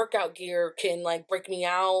workout gear can like break me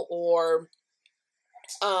out, or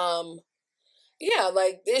yeah,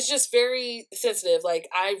 like it's just very sensitive. Like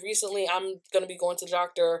I'm gonna be going to the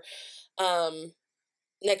doctor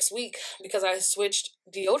next week because I switched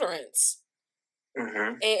deodorants,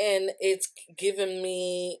 and it's given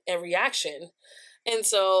me a reaction. And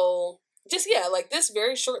so just like this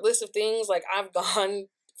very short list of things like I've gone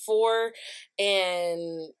for,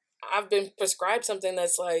 and I've been prescribed something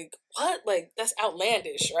that's like, what? Like that's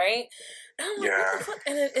outlandish, right? And I'm like, what the fuck?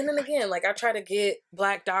 And then again, like I try to get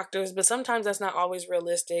black doctors, but sometimes that's not always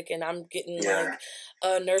realistic, and I'm getting like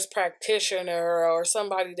a nurse practitioner or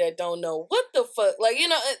somebody that don't know what the fuck, like,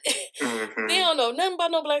 they don't know nothing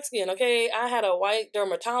about no black skin, okay? I had a white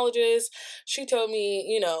dermatologist. She told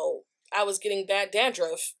me, I was getting bad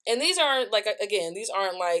dandruff. And these aren't like, again, these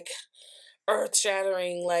aren't like earth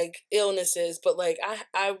shattering like illnesses, but like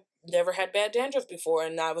I never had bad dandruff before,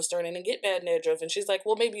 and I was starting to get bad dandruff. And she's like,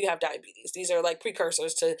 well, maybe you have diabetes. These are like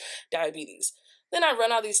precursors to diabetes. Then I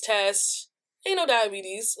run all these tests. Ain't no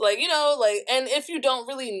diabetes. Like, like, and if you don't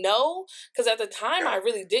really know, because at the time I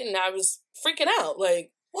really didn't, I was freaking out.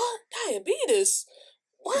 Like, what? Diabetes?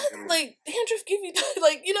 What? Like, dandruff give you,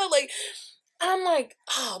 like, like, I'm like,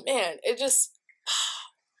 oh man, it just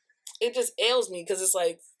ails me because it's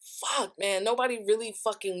like, fuck, man, nobody really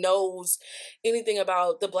fucking knows anything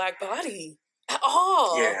about the black body at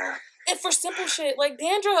all. Yeah. And for simple shit like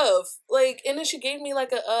dandruff, like, and then she gave me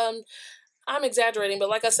like I'm exaggerating, but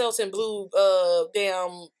like a Selsun Blue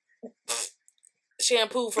damn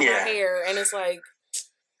shampoo for my hair, and it's like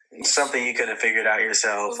something you could have figured out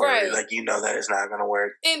yourself, right? Or like that it's not going to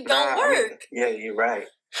work. It don't work. Yeah, you're right.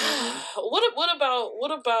 Mm-hmm. What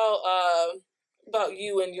about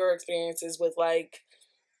you and your experiences with like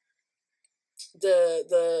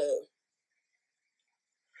the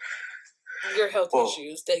your health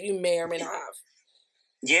issues that you may or may not have?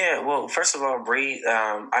 Yeah, well, first of all, Bree,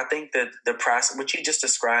 I think that the process, what you just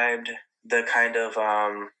described, the kind of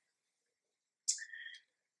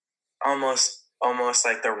almost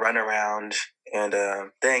like the runaround and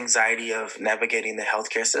the anxiety of navigating the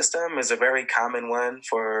healthcare system is a very common one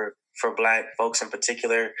for Black folks in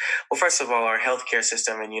particular. Well, first of all, our healthcare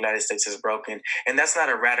system in the United States is broken, and that's not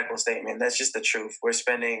a radical statement. That's just the truth. We're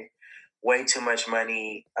spending way too much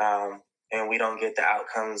money, and we don't get the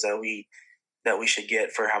outcomes that we should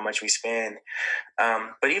get for how much we spend.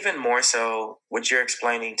 But even more so, what you're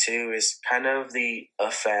explaining too is kind of the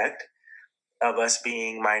effect of us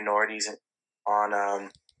being minorities on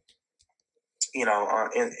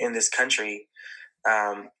in this country.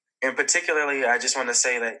 And particularly, I just want to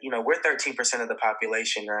say that we're 13% of the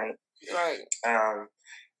population, right? Right.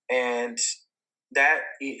 And that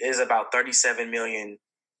is about 37 million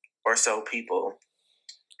or so people,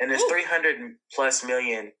 and there's 300 plus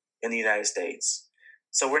million in the United States.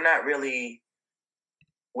 So we're not really,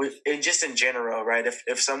 just in general, right?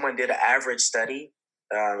 If someone did an average study,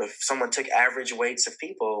 if someone took average weights of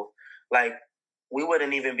people, like we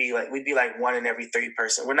wouldn't even be like, we'd be like 1 in every 3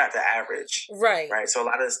 person. We're not the average, right? So a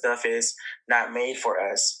lot of the stuff is not made for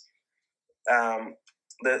us.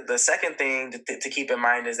 The second thing to keep in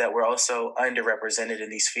mind is that we're also underrepresented in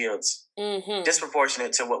these fields,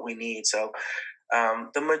 disproportionate to what we need. So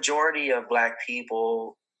the majority of Black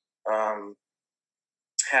people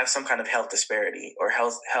have some kind of health disparity or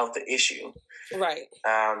health issue, right?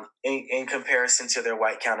 In comparison to their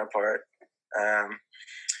white counterpart,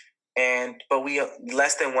 but we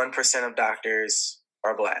less than 1% of doctors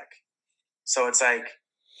are Black, so it's like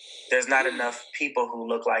there's not enough people who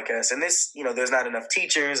look like us, and this, there's not enough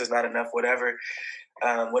teachers, there's not enough whatever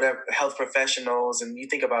health professionals, and you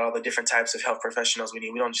think about all the different types of health professionals we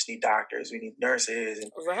need. We don't just need doctors; we need nurses, and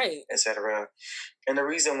etc. And the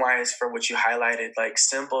reason why is for what you highlighted, like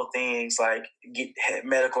simple things like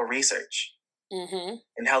medical research and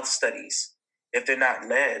health studies. If they're not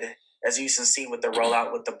led, as you can see with the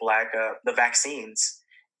rollout with the vaccines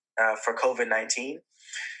for COVID-19,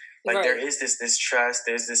 like there is this distrust,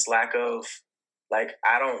 there's this lack of, like,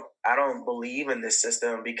 I don't believe in this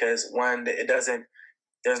system because one, there's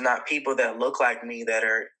not people that look like me that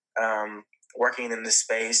are working in this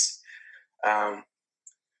space.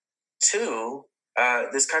 Two,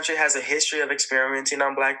 this country has a history of experimenting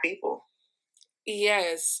on Black people.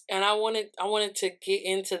 Yes, and I wanted to get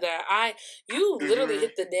into that. You literally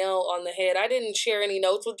hit the nail on the head. I didn't share any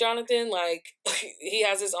notes with Jonathan. Like, he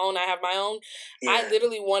has his own, I have my own. Yeah. I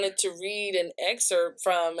literally wanted to read an excerpt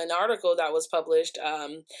from an article that was published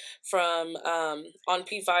on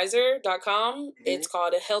pfizer.com. It's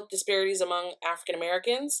called "Health Disparities Among African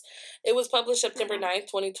Americans." It was published September 9th,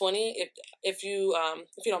 2020. If you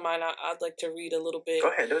don't mind, I'd like to read a little bit. Go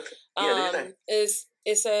ahead, do it. Yeah, do your thing.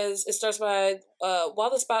 It says, it starts by, while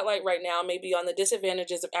the spotlight right now may be on the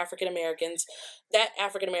disadvantages of African Americans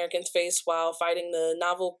face while fighting the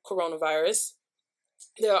novel coronavirus,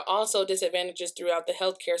 there are also disadvantages throughout the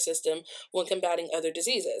healthcare system when combating other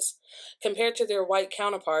diseases. Compared to their white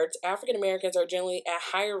counterparts, African Americans are generally at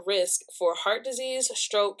higher risk for heart disease,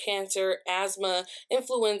 stroke, cancer, asthma,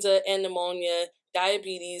 influenza, and pneumonia,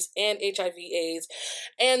 diabetes, and HIV/AIDS.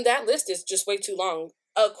 And that list is just way too long.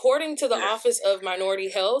 According to the Office of Minority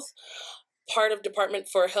Health, part of Department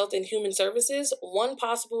for Health and Human Services, one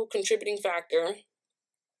possible contributing factor,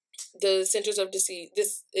 the Centers of Disease,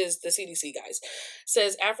 this is the CDC, guys,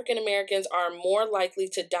 says African Americans are more likely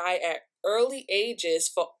to die at early ages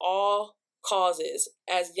for all causes.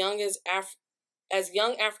 As young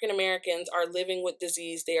African Americans are living with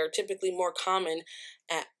disease, they are typically more common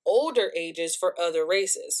at older ages for other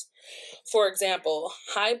races. For example,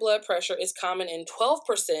 high blood pressure is common in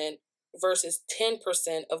 12% versus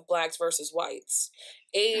 10% of Blacks versus whites,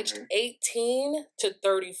 aged 18 to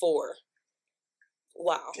 34.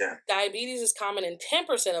 Wow. Yeah. Diabetes is common in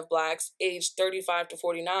 10% of Blacks, aged 35 to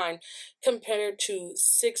 49, compared to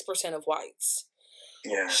 6% of whites.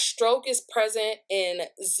 Yeah. Stroke is present in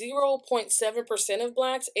 0.7% of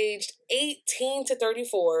Blacks aged 18 to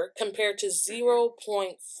 34 compared to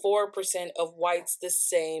 0.4% of whites the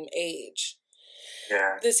same age.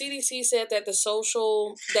 Yeah. The CDC said that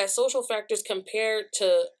social factors compared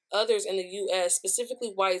to others in the U.S.,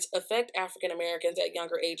 specifically whites, affect African Americans at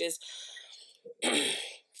younger ages.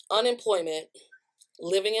 Unemployment,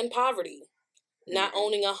 living in poverty, not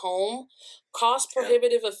owning a home, cost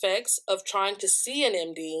prohibitive effects of trying to see an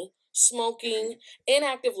MD, smoking,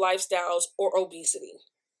 inactive lifestyles, or obesity.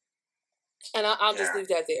 And I'll just leave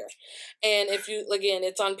that there. And if you, again,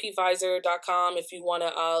 it's on pfizer.com. If you want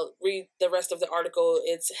to read the rest of the article,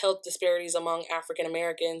 it's health disparities among African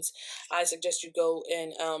Americans. I suggest you go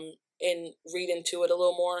and read into it a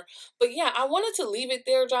little more. But yeah, I wanted to leave it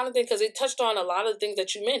there, Jonathan, because it touched on a lot of the things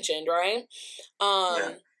that you mentioned, right?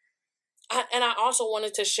 I also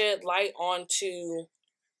wanted to shed light onto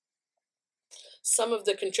some of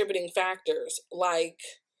the contributing factors, like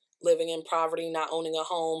living in poverty, not owning a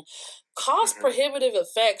home. Cost prohibitive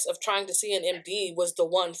effects of trying to see an MD was the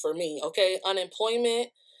one for me, okay? Unemployment,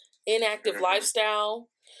 inactive lifestyle,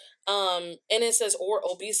 and it says or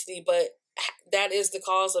obesity, but that is the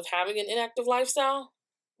cause of having an inactive lifestyle,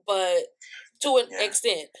 but to an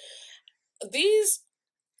extent. These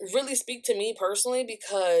really speak to me personally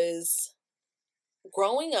because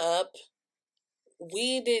growing up,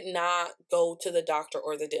 we did not go to the doctor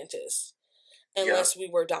or the dentist unless we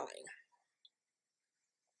were dying.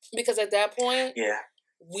 Because at that point,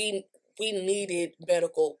 we needed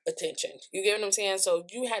medical attention. You get what I'm saying? So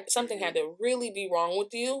you had something had to really be wrong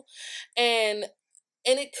with you, and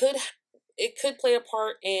it could play a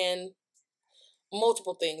part in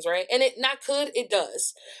multiple things, right? And it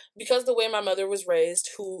does, because the way my mother was raised,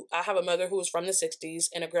 I have a mother who was from the 60s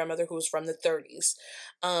and a grandmother who was from the 30s.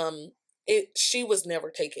 She was never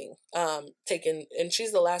taken, and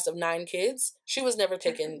she's the last of 9 kids. She was never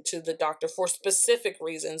taken to the doctor for specific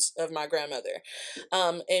reasons of my grandmother,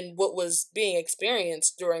 and what was being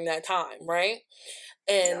experienced during that time, right?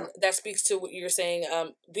 And that speaks to what you're saying.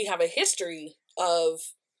 We have a history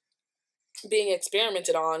of being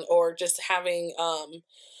experimented on, or just having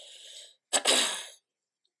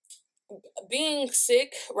being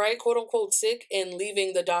sick, right, quote unquote sick, and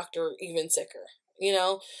leaving the doctor even sicker,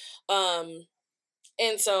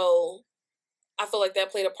 and so I feel like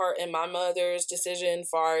that played a part in my mother's decision,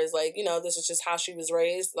 far as like, this is just how she was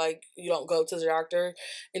raised. Like, you don't go to the doctor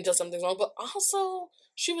until something's wrong. But also,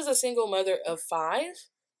 she was a single mother of 5,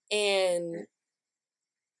 and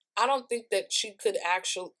I don't think that she could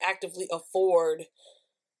actually actively afford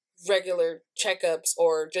regular checkups,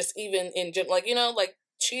 or just even in like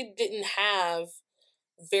she didn't have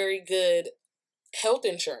very good health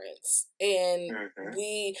insurance, and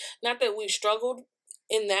we, not that we struggled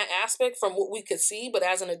in that aspect from what we could see, but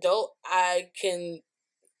as an adult, in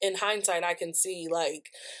hindsight, I can see like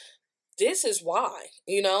this is why,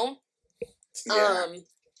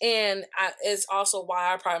 and it's also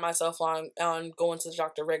why I pride myself on going to the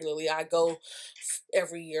doctor regularly. I go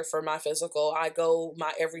every year for my physical. I go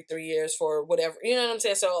my every 3 years for whatever, you know what I'm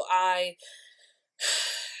saying? So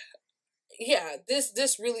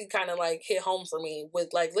this really kind of like hit home for me with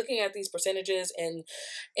like looking at these percentages and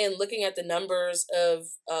looking at the numbers of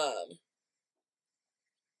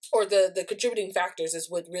or the contributing factors is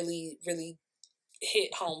what really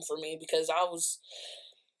hit home for me, because I was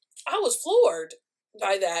floored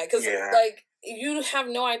by that, because like you have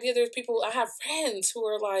no idea. There's people, I have friends who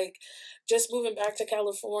are like just moving back to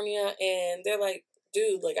California, and they're like,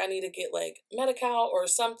 dude, like I need to get like Medi-Cal or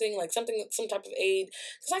something, like some type of aid,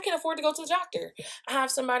 because I can't afford to go to the doctor. I have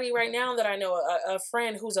somebody right now that I know, a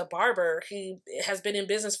friend who's a barber. He has been in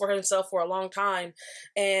business for himself for a long time,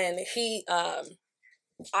 and he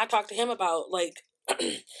I talked to him about like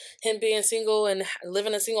him being single and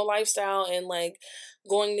living a single lifestyle, and like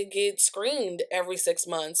going to get screened every 6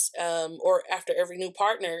 months, or after every new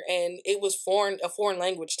partner, and it was a foreign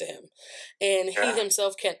language to him, and he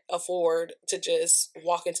himself can't afford to just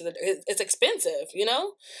walk into it's expensive,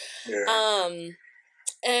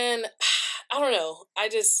 and I don't know,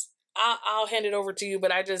 I'll hand it over to you,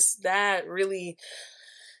 but that really,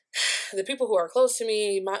 the people who are close to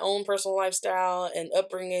me, my own personal lifestyle and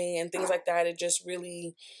upbringing and things like that, it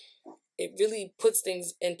really puts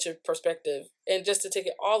things into perspective. And just to take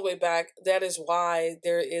it all the way back, that is why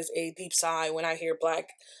there is a deep sigh when I hear black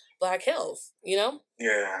health,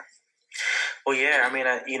 Yeah. Well, yeah, I mean,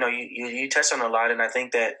 you touched on a lot, and I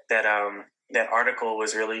think that article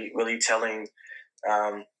was really, really telling,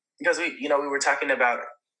 because we were talking about,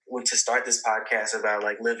 to start this podcast, about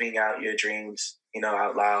like living out your dreams,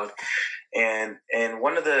 out loud. And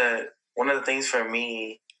one of the things for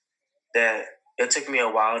me that it took me a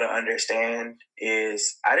while to understand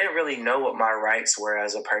is I didn't really know what my rights were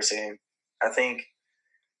as a person. I think,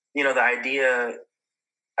 the idea,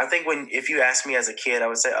 I think if you asked me as a kid, I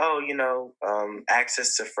would say,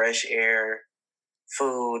 access to fresh air,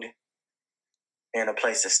 food, and a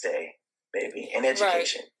place to stay, maybe, and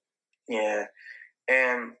education. Right. Yeah.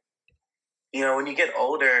 And, when you get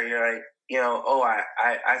older, you're like,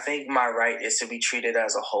 I think my right is to be treated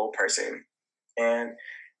as a whole person. And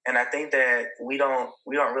I think that we don't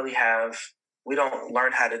learn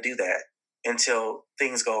how to do that until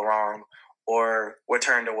things go wrong or we're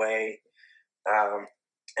turned away.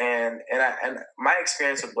 And my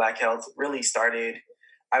experience with Black Health really started.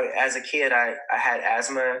 As a kid, I had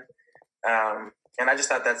asthma, and I just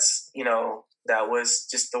thought that was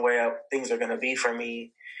just the way things are going to be for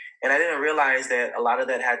me. And I didn't realize that a lot of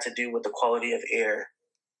that had to do with the quality of air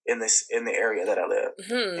in the area that I live.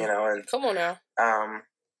 Mm-hmm. And come on now.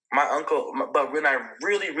 My uncle, but when I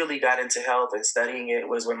really, really got into health and studying it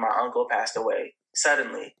was when my uncle passed away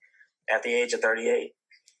suddenly at the age of 38.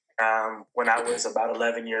 When I was about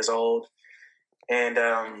 11 years old, and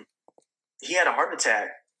he had a heart attack,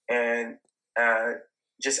 and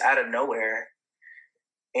just out of nowhere,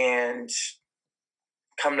 and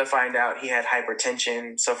come to find out he had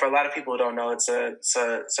hypertension. So for a lot of people who don't know, it's a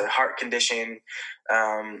heart condition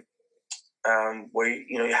where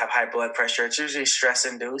you have high blood pressure. It's usually stress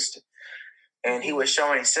induced, and he was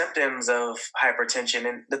showing symptoms of hypertension.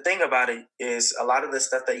 And the thing about it is, a lot of the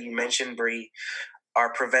stuff that you mentioned, Bree,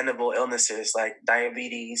 are preventable illnesses like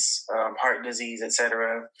diabetes, heart disease,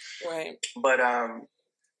 etc. Right. But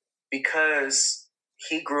because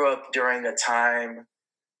he grew up during a time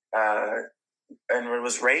and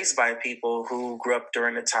was raised by people who grew up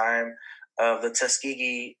during the time of the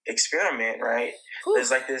Tuskegee experiment, right? Whew.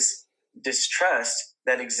 There's like this distrust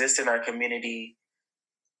that exists in our community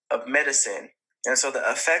of medicine. And so the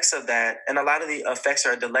effects of that, and a lot of the effects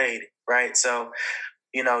are delayed, right? So,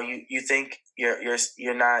 you think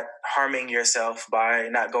you're not harming yourself by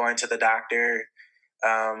not going to the doctor,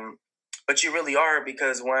 but you really are,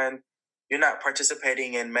 because when you're not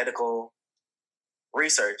participating in medical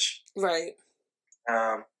research, right?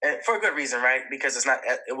 And for a good reason, right? Because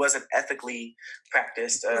it wasn't ethically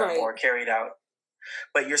practiced right. or carried out.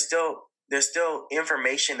 But there's still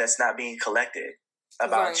information that's not being collected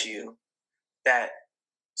about right. you.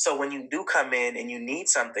 So when you do come in and you need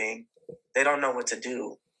something, they don't know what to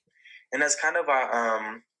do. And that's kind of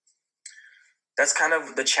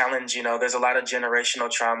the challenge. There's a lot of generational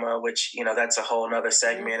trauma, which, that's a whole nother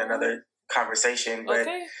segment, mm-hmm. another conversation. But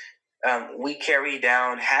okay. We carry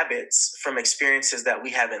down habits from experiences that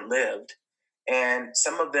we haven't lived. And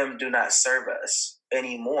some of them do not serve us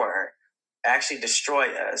anymore, actually destroy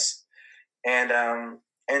us. And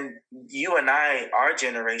you and I, our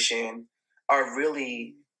generation, are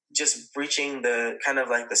really just breaching the kind of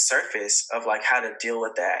like the surface of like how to deal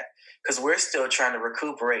with that. Because we're still trying to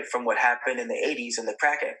recuperate from what happened in the 80s and the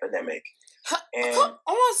crack epidemic. Come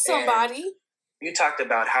on, somebody. You talked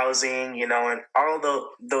about housing, and all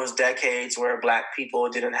those decades where Black people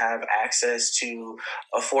didn't have access to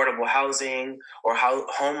affordable housing or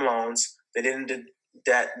home loans. They didn't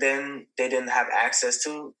have access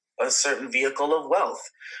to a certain vehicle of wealth,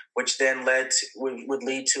 which then would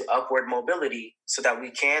lead to upward mobility so that we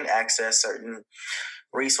can access certain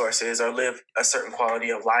resources or live a certain quality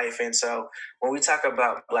of life. And so when we talk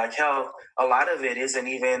about Black health, a lot of it isn't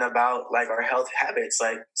even about like our health habits,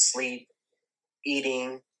 like sleep,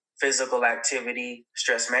 eating, physical activity,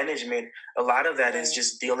 stress management. A lot of that is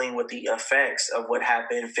just dealing with the effects of what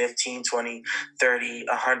happened 15, 20, 30,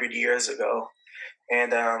 100 years ago.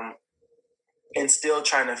 And still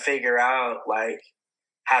trying to figure out like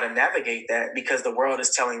how to navigate that, because the world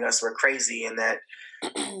is telling us we're crazy and that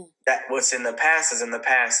what's in the past is in the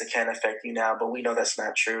past. It can't affect you now, but we know that's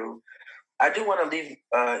not true. I do want to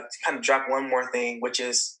kind of drop one more thing, which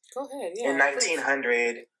is go ahead, yeah, in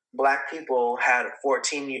 1900, please. Black people had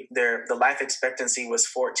the life expectancy was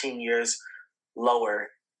 14 years lower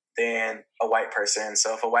than a white person.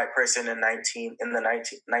 So if a white person in the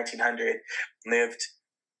 1900 lived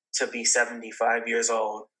to be 75 years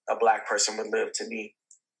old, a Black person would live to be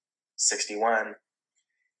 61.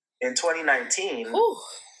 In 2019, ooh.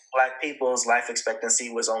 Black people's life expectancy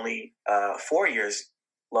was only 4 years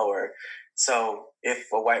lower. So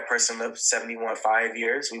if a white person lived 5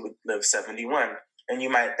 years, we would live 71. And you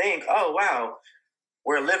might think, oh, wow,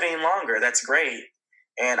 we're living longer. That's great.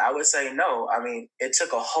 And I would say, no, I mean, it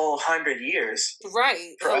took a whole 100 years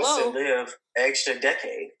right. for us to live an extra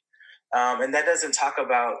decade. And that doesn't talk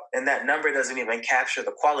about, and that number doesn't even capture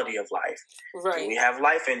the quality of life. Right. Do we have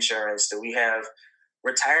life insurance? Do we have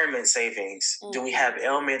retirement savings? Mm-hmm. Do we have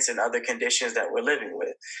ailments and other conditions that we're living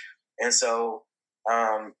with? And so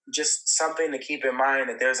just something to keep in mind,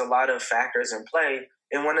 that there's a lot of factors in play.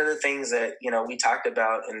 And one of the things that, we talked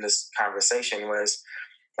about in this conversation was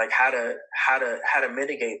like how to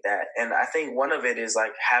mitigate that. And I think one of it is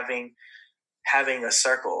like having a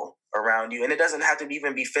circle around you, and it doesn't have to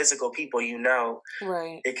even be physical people, you know.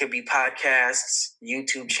 Right. It could be podcasts,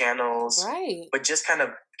 YouTube channels, right, but just kind of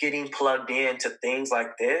getting plugged into things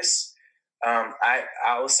like this.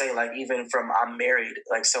 I will say, like, even from I'm married,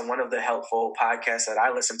 like, so one of the helpful podcasts that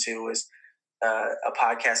I listen to is a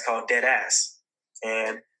podcast called Dead Ass,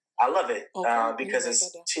 and I love it because it's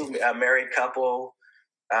a married couple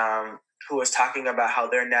who is talking about how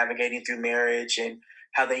they're navigating through marriage and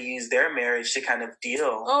how they use their marriage to kind of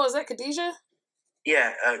deal. Oh, is that Khadijah?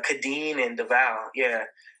 Yeah, Kadeen and DeVal. Yeah,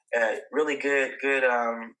 really good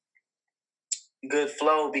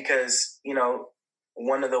flow, because you know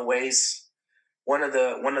one of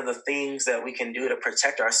the things that we can do to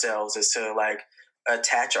protect ourselves is to like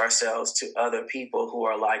attach ourselves to other people who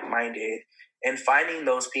are like-minded, and finding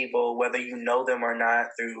those people, whether you know them or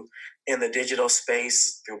not, through in the digital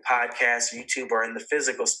space, through podcasts, YouTube, or in the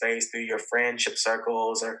physical space through your friendship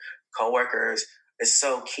circles or coworkers, is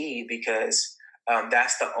so key, because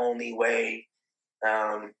that's the only way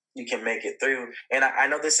you can make it through. And I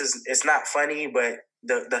know it's not funny, but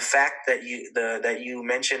the fact that you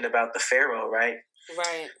mentioned about the Pharaoh, right?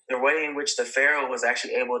 Right. The way in which the Pharaoh was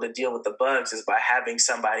actually able to deal with the bugs is by having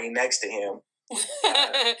somebody next to him.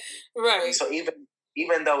 Right. So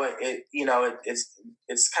even though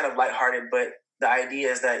it's kind of lighthearted, but the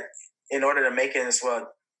idea is that in order to make it in this world,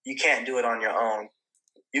 you can't do it on your own.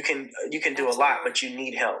 You can do a lot, but you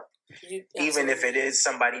need help. Even if it is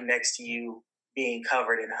somebody next to you being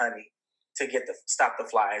covered in honey to stop the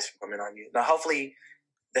flies from coming on you. Now, hopefully,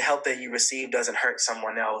 the help that you receive doesn't hurt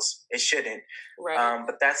someone else. It shouldn't. Right.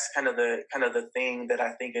 But that's kind of the thing that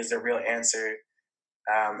I think is the real answer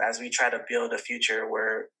as we try to build a future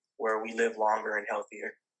where we live longer and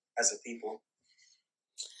healthier as a people.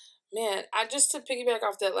 Man, just to piggyback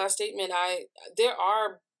off that last statement, there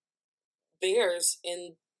are bears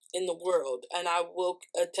in the world, and I will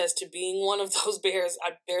attest to being one of those bears.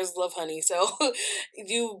 Bears love honey, so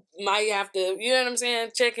you might have to, you know what I'm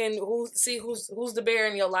saying, check in who's the bear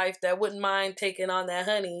in your life that wouldn't mind taking on that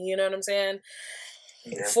honey, you know what I'm saying,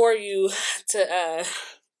 for you to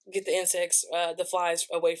get the insects, the flies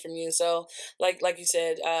away from you. So like you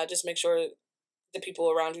said, just make sure the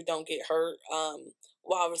people around you don't get hurt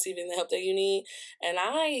while receiving the help that you need. And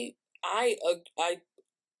I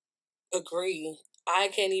agree. I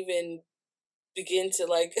can't even begin to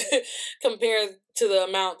like compare to the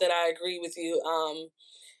amount that I agree with you.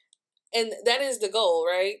 And that is the goal,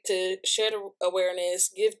 right? To share awareness,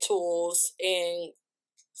 give tools, and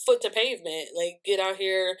foot to pavement. Like, get out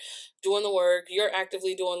here doing the work. You're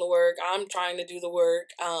actively doing the work. I'm trying to do the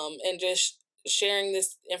work. And just sharing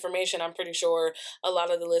this information, I'm pretty sure a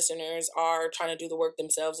lot of the listeners are trying to do the work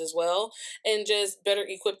themselves as well, and just better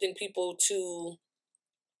equipping people to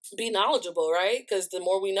be knowledgeable, right? Because the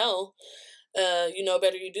more we know, you know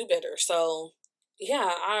better, you do better. So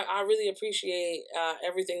yeah, I really appreciate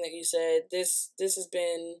everything that you said. This has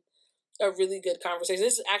been a really good conversation.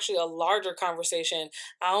 This is actually a larger conversation.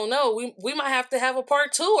 I don't know. We might have to have a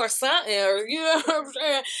part 2 or something, or you know what I'm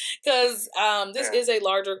saying? Because this is a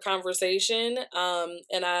larger conversation,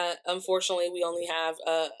 and unfortunately we only have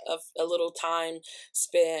a little time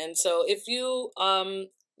span. So if you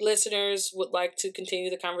listeners would like to continue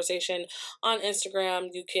the conversation on Instagram,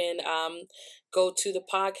 you can go to the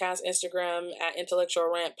podcast Instagram at Intellectual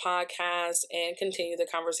Rant Podcast and continue the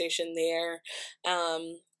conversation there.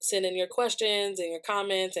 Send in your questions and your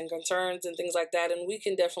comments and concerns and things like that, and we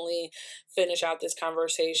can definitely finish out this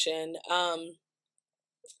conversation. And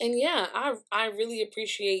yeah, I really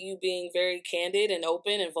appreciate you being very candid and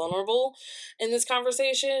open and vulnerable in this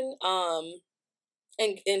conversation.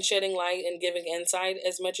 And shedding light and giving insight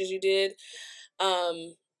as much as you did.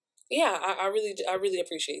 Yeah, I really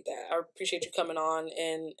appreciate that. I appreciate you coming on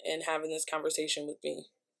and having this conversation with me.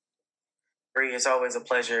 Bree, it's always a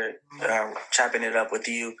pleasure chopping it up with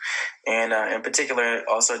you, and in particular,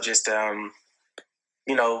 also just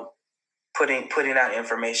you know, putting out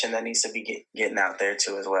information that needs to be getting out there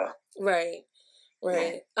too as well. Right.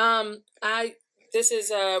 This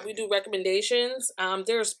is we do recommendations.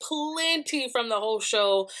 There's plenty from the whole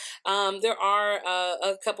show. There are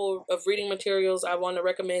a couple of reading materials I want to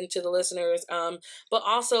recommend to the listeners. But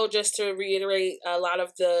also just to reiterate a lot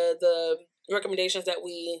of the recommendations that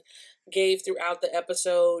we gave throughout the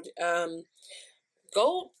episode.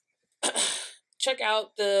 Go check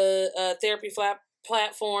out the therapy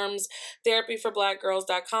platforms,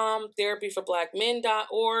 therapyforblackgirls.com,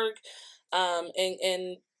 therapyforblackmen.org,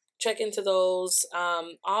 and check into those.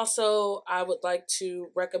 Also, I would like to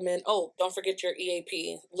recommend, don't forget your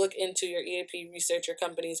EAP. Look into your EAP, research your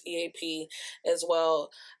company's EAP as well.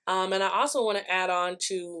 And I also want to add on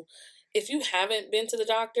to, if you haven't been to the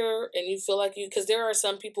doctor and you feel like because there are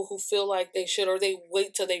some people who feel like they should, or they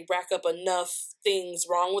wait till they rack up enough things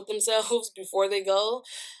wrong with themselves before they go.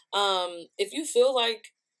 If you feel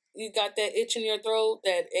like you got that itch in your throat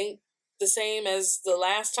that ain't the same as the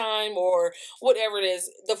last time, or whatever it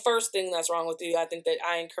is, the first thing that's wrong with you, I think that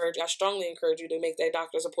I strongly encourage you to make that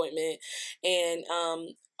doctor's appointment, and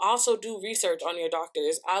also do research on your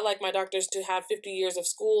doctors. I like my doctors to have 50 years of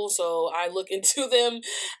school, so I look into them.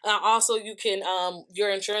 Also, you can,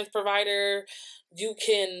 your insurance provider, you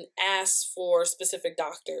can ask for specific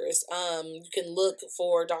doctors. You can look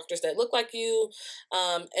for doctors that look like you,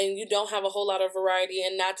 and you don't have a whole lot of variety.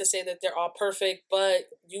 And not to say that they're all perfect, but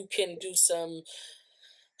you can do some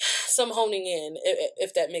honing in,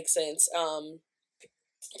 if that makes sense,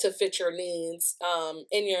 to fit your needs,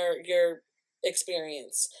 in your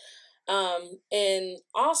experience. And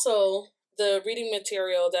also the reading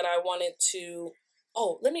material that I wanted to.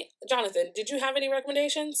 Jonathan, did you have any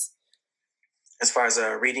recommendations? As far as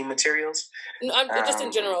reading materials? Just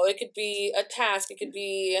in general. It could be a task. It could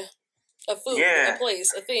be a food, a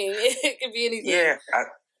place, a thing. It could be anything. Yeah,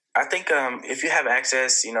 I think if you have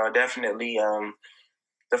access, definitely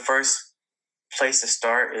the first place to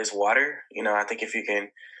start is water. I think if you can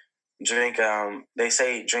drink, they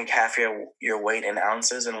say drink half your weight in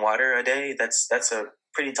ounces in water a day. That's a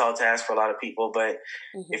pretty tall task for a lot of people. But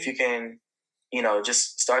if you can,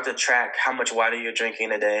 just start to track how much water you're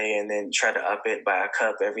drinking a day, and then try to up it by a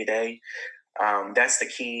cup every day. That's the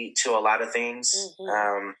key to a lot of things.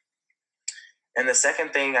 And the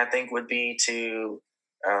second thing I think would be to,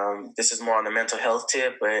 this is more on the mental health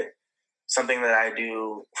tip, but something that I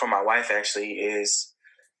do for my wife actually is,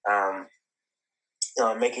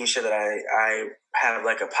 making sure that I have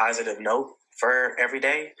like a positive note for her every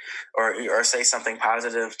day, or say something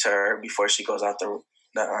positive to her before she goes out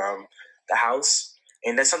the house.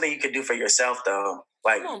 And that's something you could do for yourself though.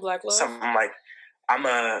 Like, come on, Black Love. Something like, I'm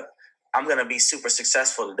going to be super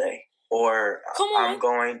successful today. Or I'm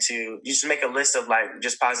going to, you just make a list of like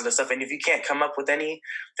just positive stuff. And if you can't come up with any,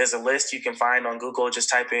 there's a list you can find on Google. Just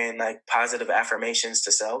type in like positive affirmations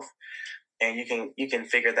to self, and you can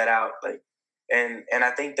figure that out. Like, and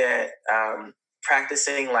I think that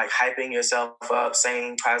practicing like hyping yourself up,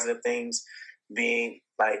 saying positive things, being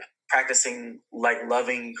like practicing like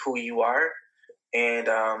loving who you are, and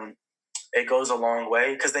it goes a long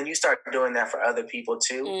way, because then you start doing that for other people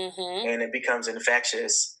too, and it becomes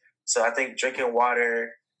infectious. So I think drinking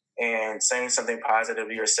water and saying something positive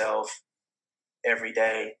to yourself every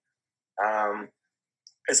day,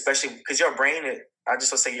 especially because your brain, I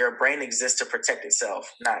just want to say your brain exists to protect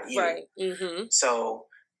itself, not you. Right. Mm-hmm. So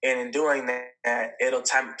in doing that,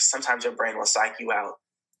 sometimes your brain will psych you out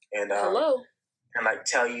and and like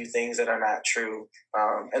tell you things that are not true.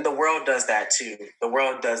 And the world does that too. The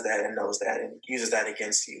world does that and knows that and uses that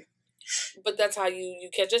against you. But that's how you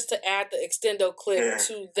catch. Just to add the extendo clip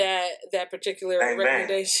to that particular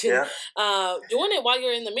recommendation. Doing it while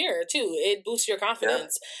you're in the mirror too, it boosts your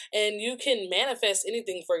confidence, and you can manifest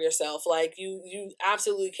anything for yourself. Like you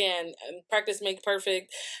absolutely can. Practice make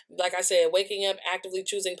perfect. Like I said, waking up, actively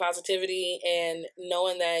choosing positivity, and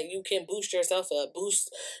knowing that you can boost yourself up.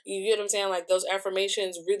 You get what I'm saying? Like, those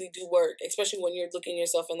affirmations really do work, especially when you're looking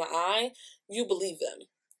yourself in the eye. You believe them,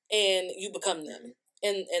 and you become them.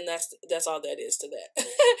 And that's all that is to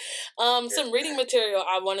that. Some reading material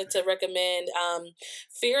I wanted to recommend.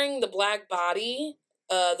 Fearing the Black Body,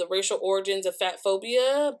 The Racial Origins of Fat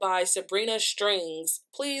Phobia by Sabrina Strings.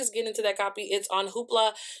 Please get into that copy. It's on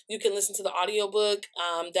Hoopla. You can listen to the audiobook.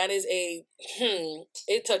 That is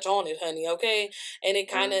it touch on it, honey, okay? And it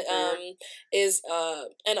kind of is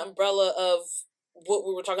an umbrella of what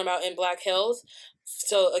we were talking about in Black health.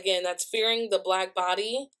 So again, that's Fearing the Black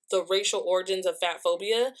Body, The Racial Origins of Fat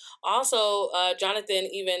Phobia. Also, Jonathan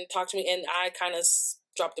even talked to me, and I kind of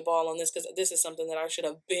dropped the ball on this because this is something that I should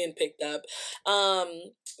have been picked up.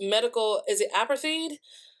 Medical, is it apartheid?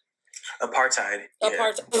 Apartheid.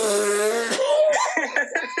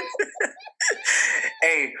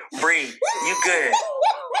 Hey, Bree, you good?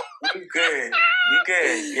 You good?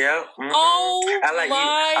 Yep. Mm-hmm. Oh, I like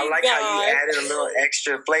God. how you added a little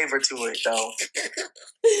extra flavor to it, though.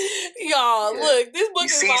 Y'all, look, this book you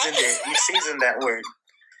seasoned it. You seasoned that word.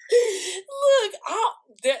 Look,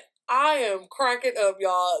 I am cracking up,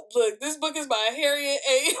 y'all. Look, this book is by Harriet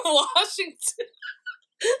A. Washington.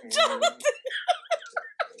 Jonathan.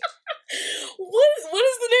 What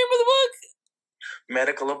is the name of the book?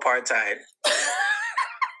 Medical Apartheid.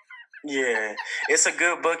 Yeah, it's a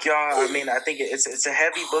good book, y'all. I mean, I think it's a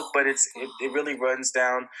heavy book, but it really runs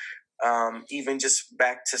down even just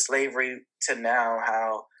back to slavery to now,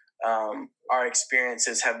 how our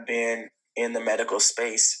experiences have been in the medical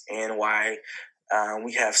space and why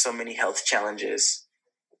we have so many health challenges.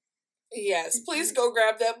 Yes, please go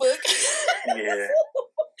grab that book. Yeah.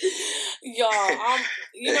 Y'all,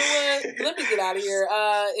 you know what? Let me get out of here.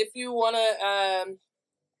 If you want to,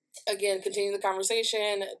 again, continue the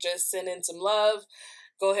conversation, just send in some love.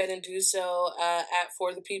 Go ahead and do so at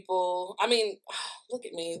For the People. I mean, look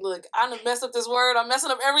at me. Look, I done messed up this word. I'm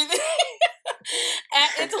messing up everything.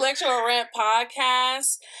 At Intellectual Rant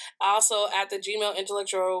Podcast. Also at the Gmail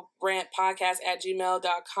Intellectual Rant Podcast at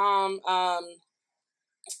gmail.com.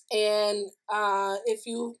 And if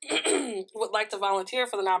you would like to volunteer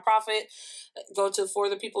for the nonprofit, go to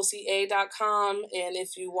forthepeopleca.com. And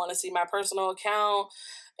if you want to see my personal account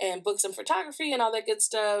and books and photography and all that good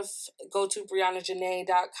stuff, go to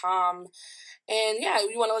BriannaJanae.com. And yeah,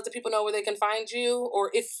 you want to let the people know where they can find you,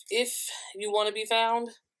 or if you want to be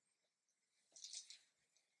found.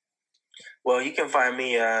 Well, you can find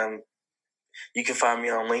me. You can find me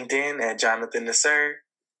on LinkedIn at Jonathan Nussur,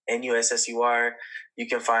 Nussur. You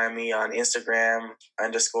can find me on Instagram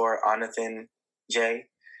 _Onathan J.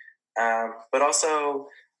 But also,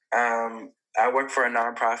 I work for a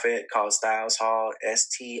nonprofit called Styles Hall,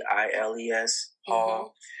 STILES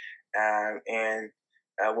Hall. And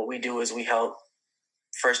what we do is we help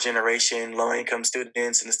first generation low income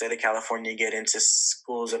students in the state of California get into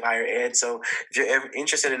schools of higher ed. So if you're ever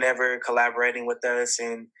interested in ever collaborating with us,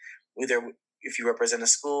 and either if you represent a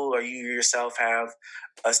school or you yourself have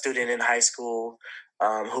a student in high school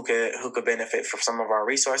who could benefit from some of our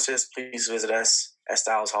resources, please visit us at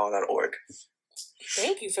styleshall.org.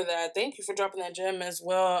 Thank you for that. Thank you for dropping that gem as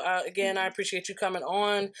well. Again, I appreciate you coming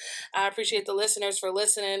on. I appreciate the listeners for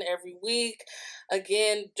listening every week.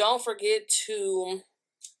 Again, don't forget to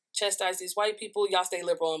chastise these white people. Y'all stay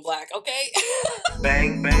liberal and black, okay?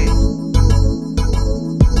 Bang, bang.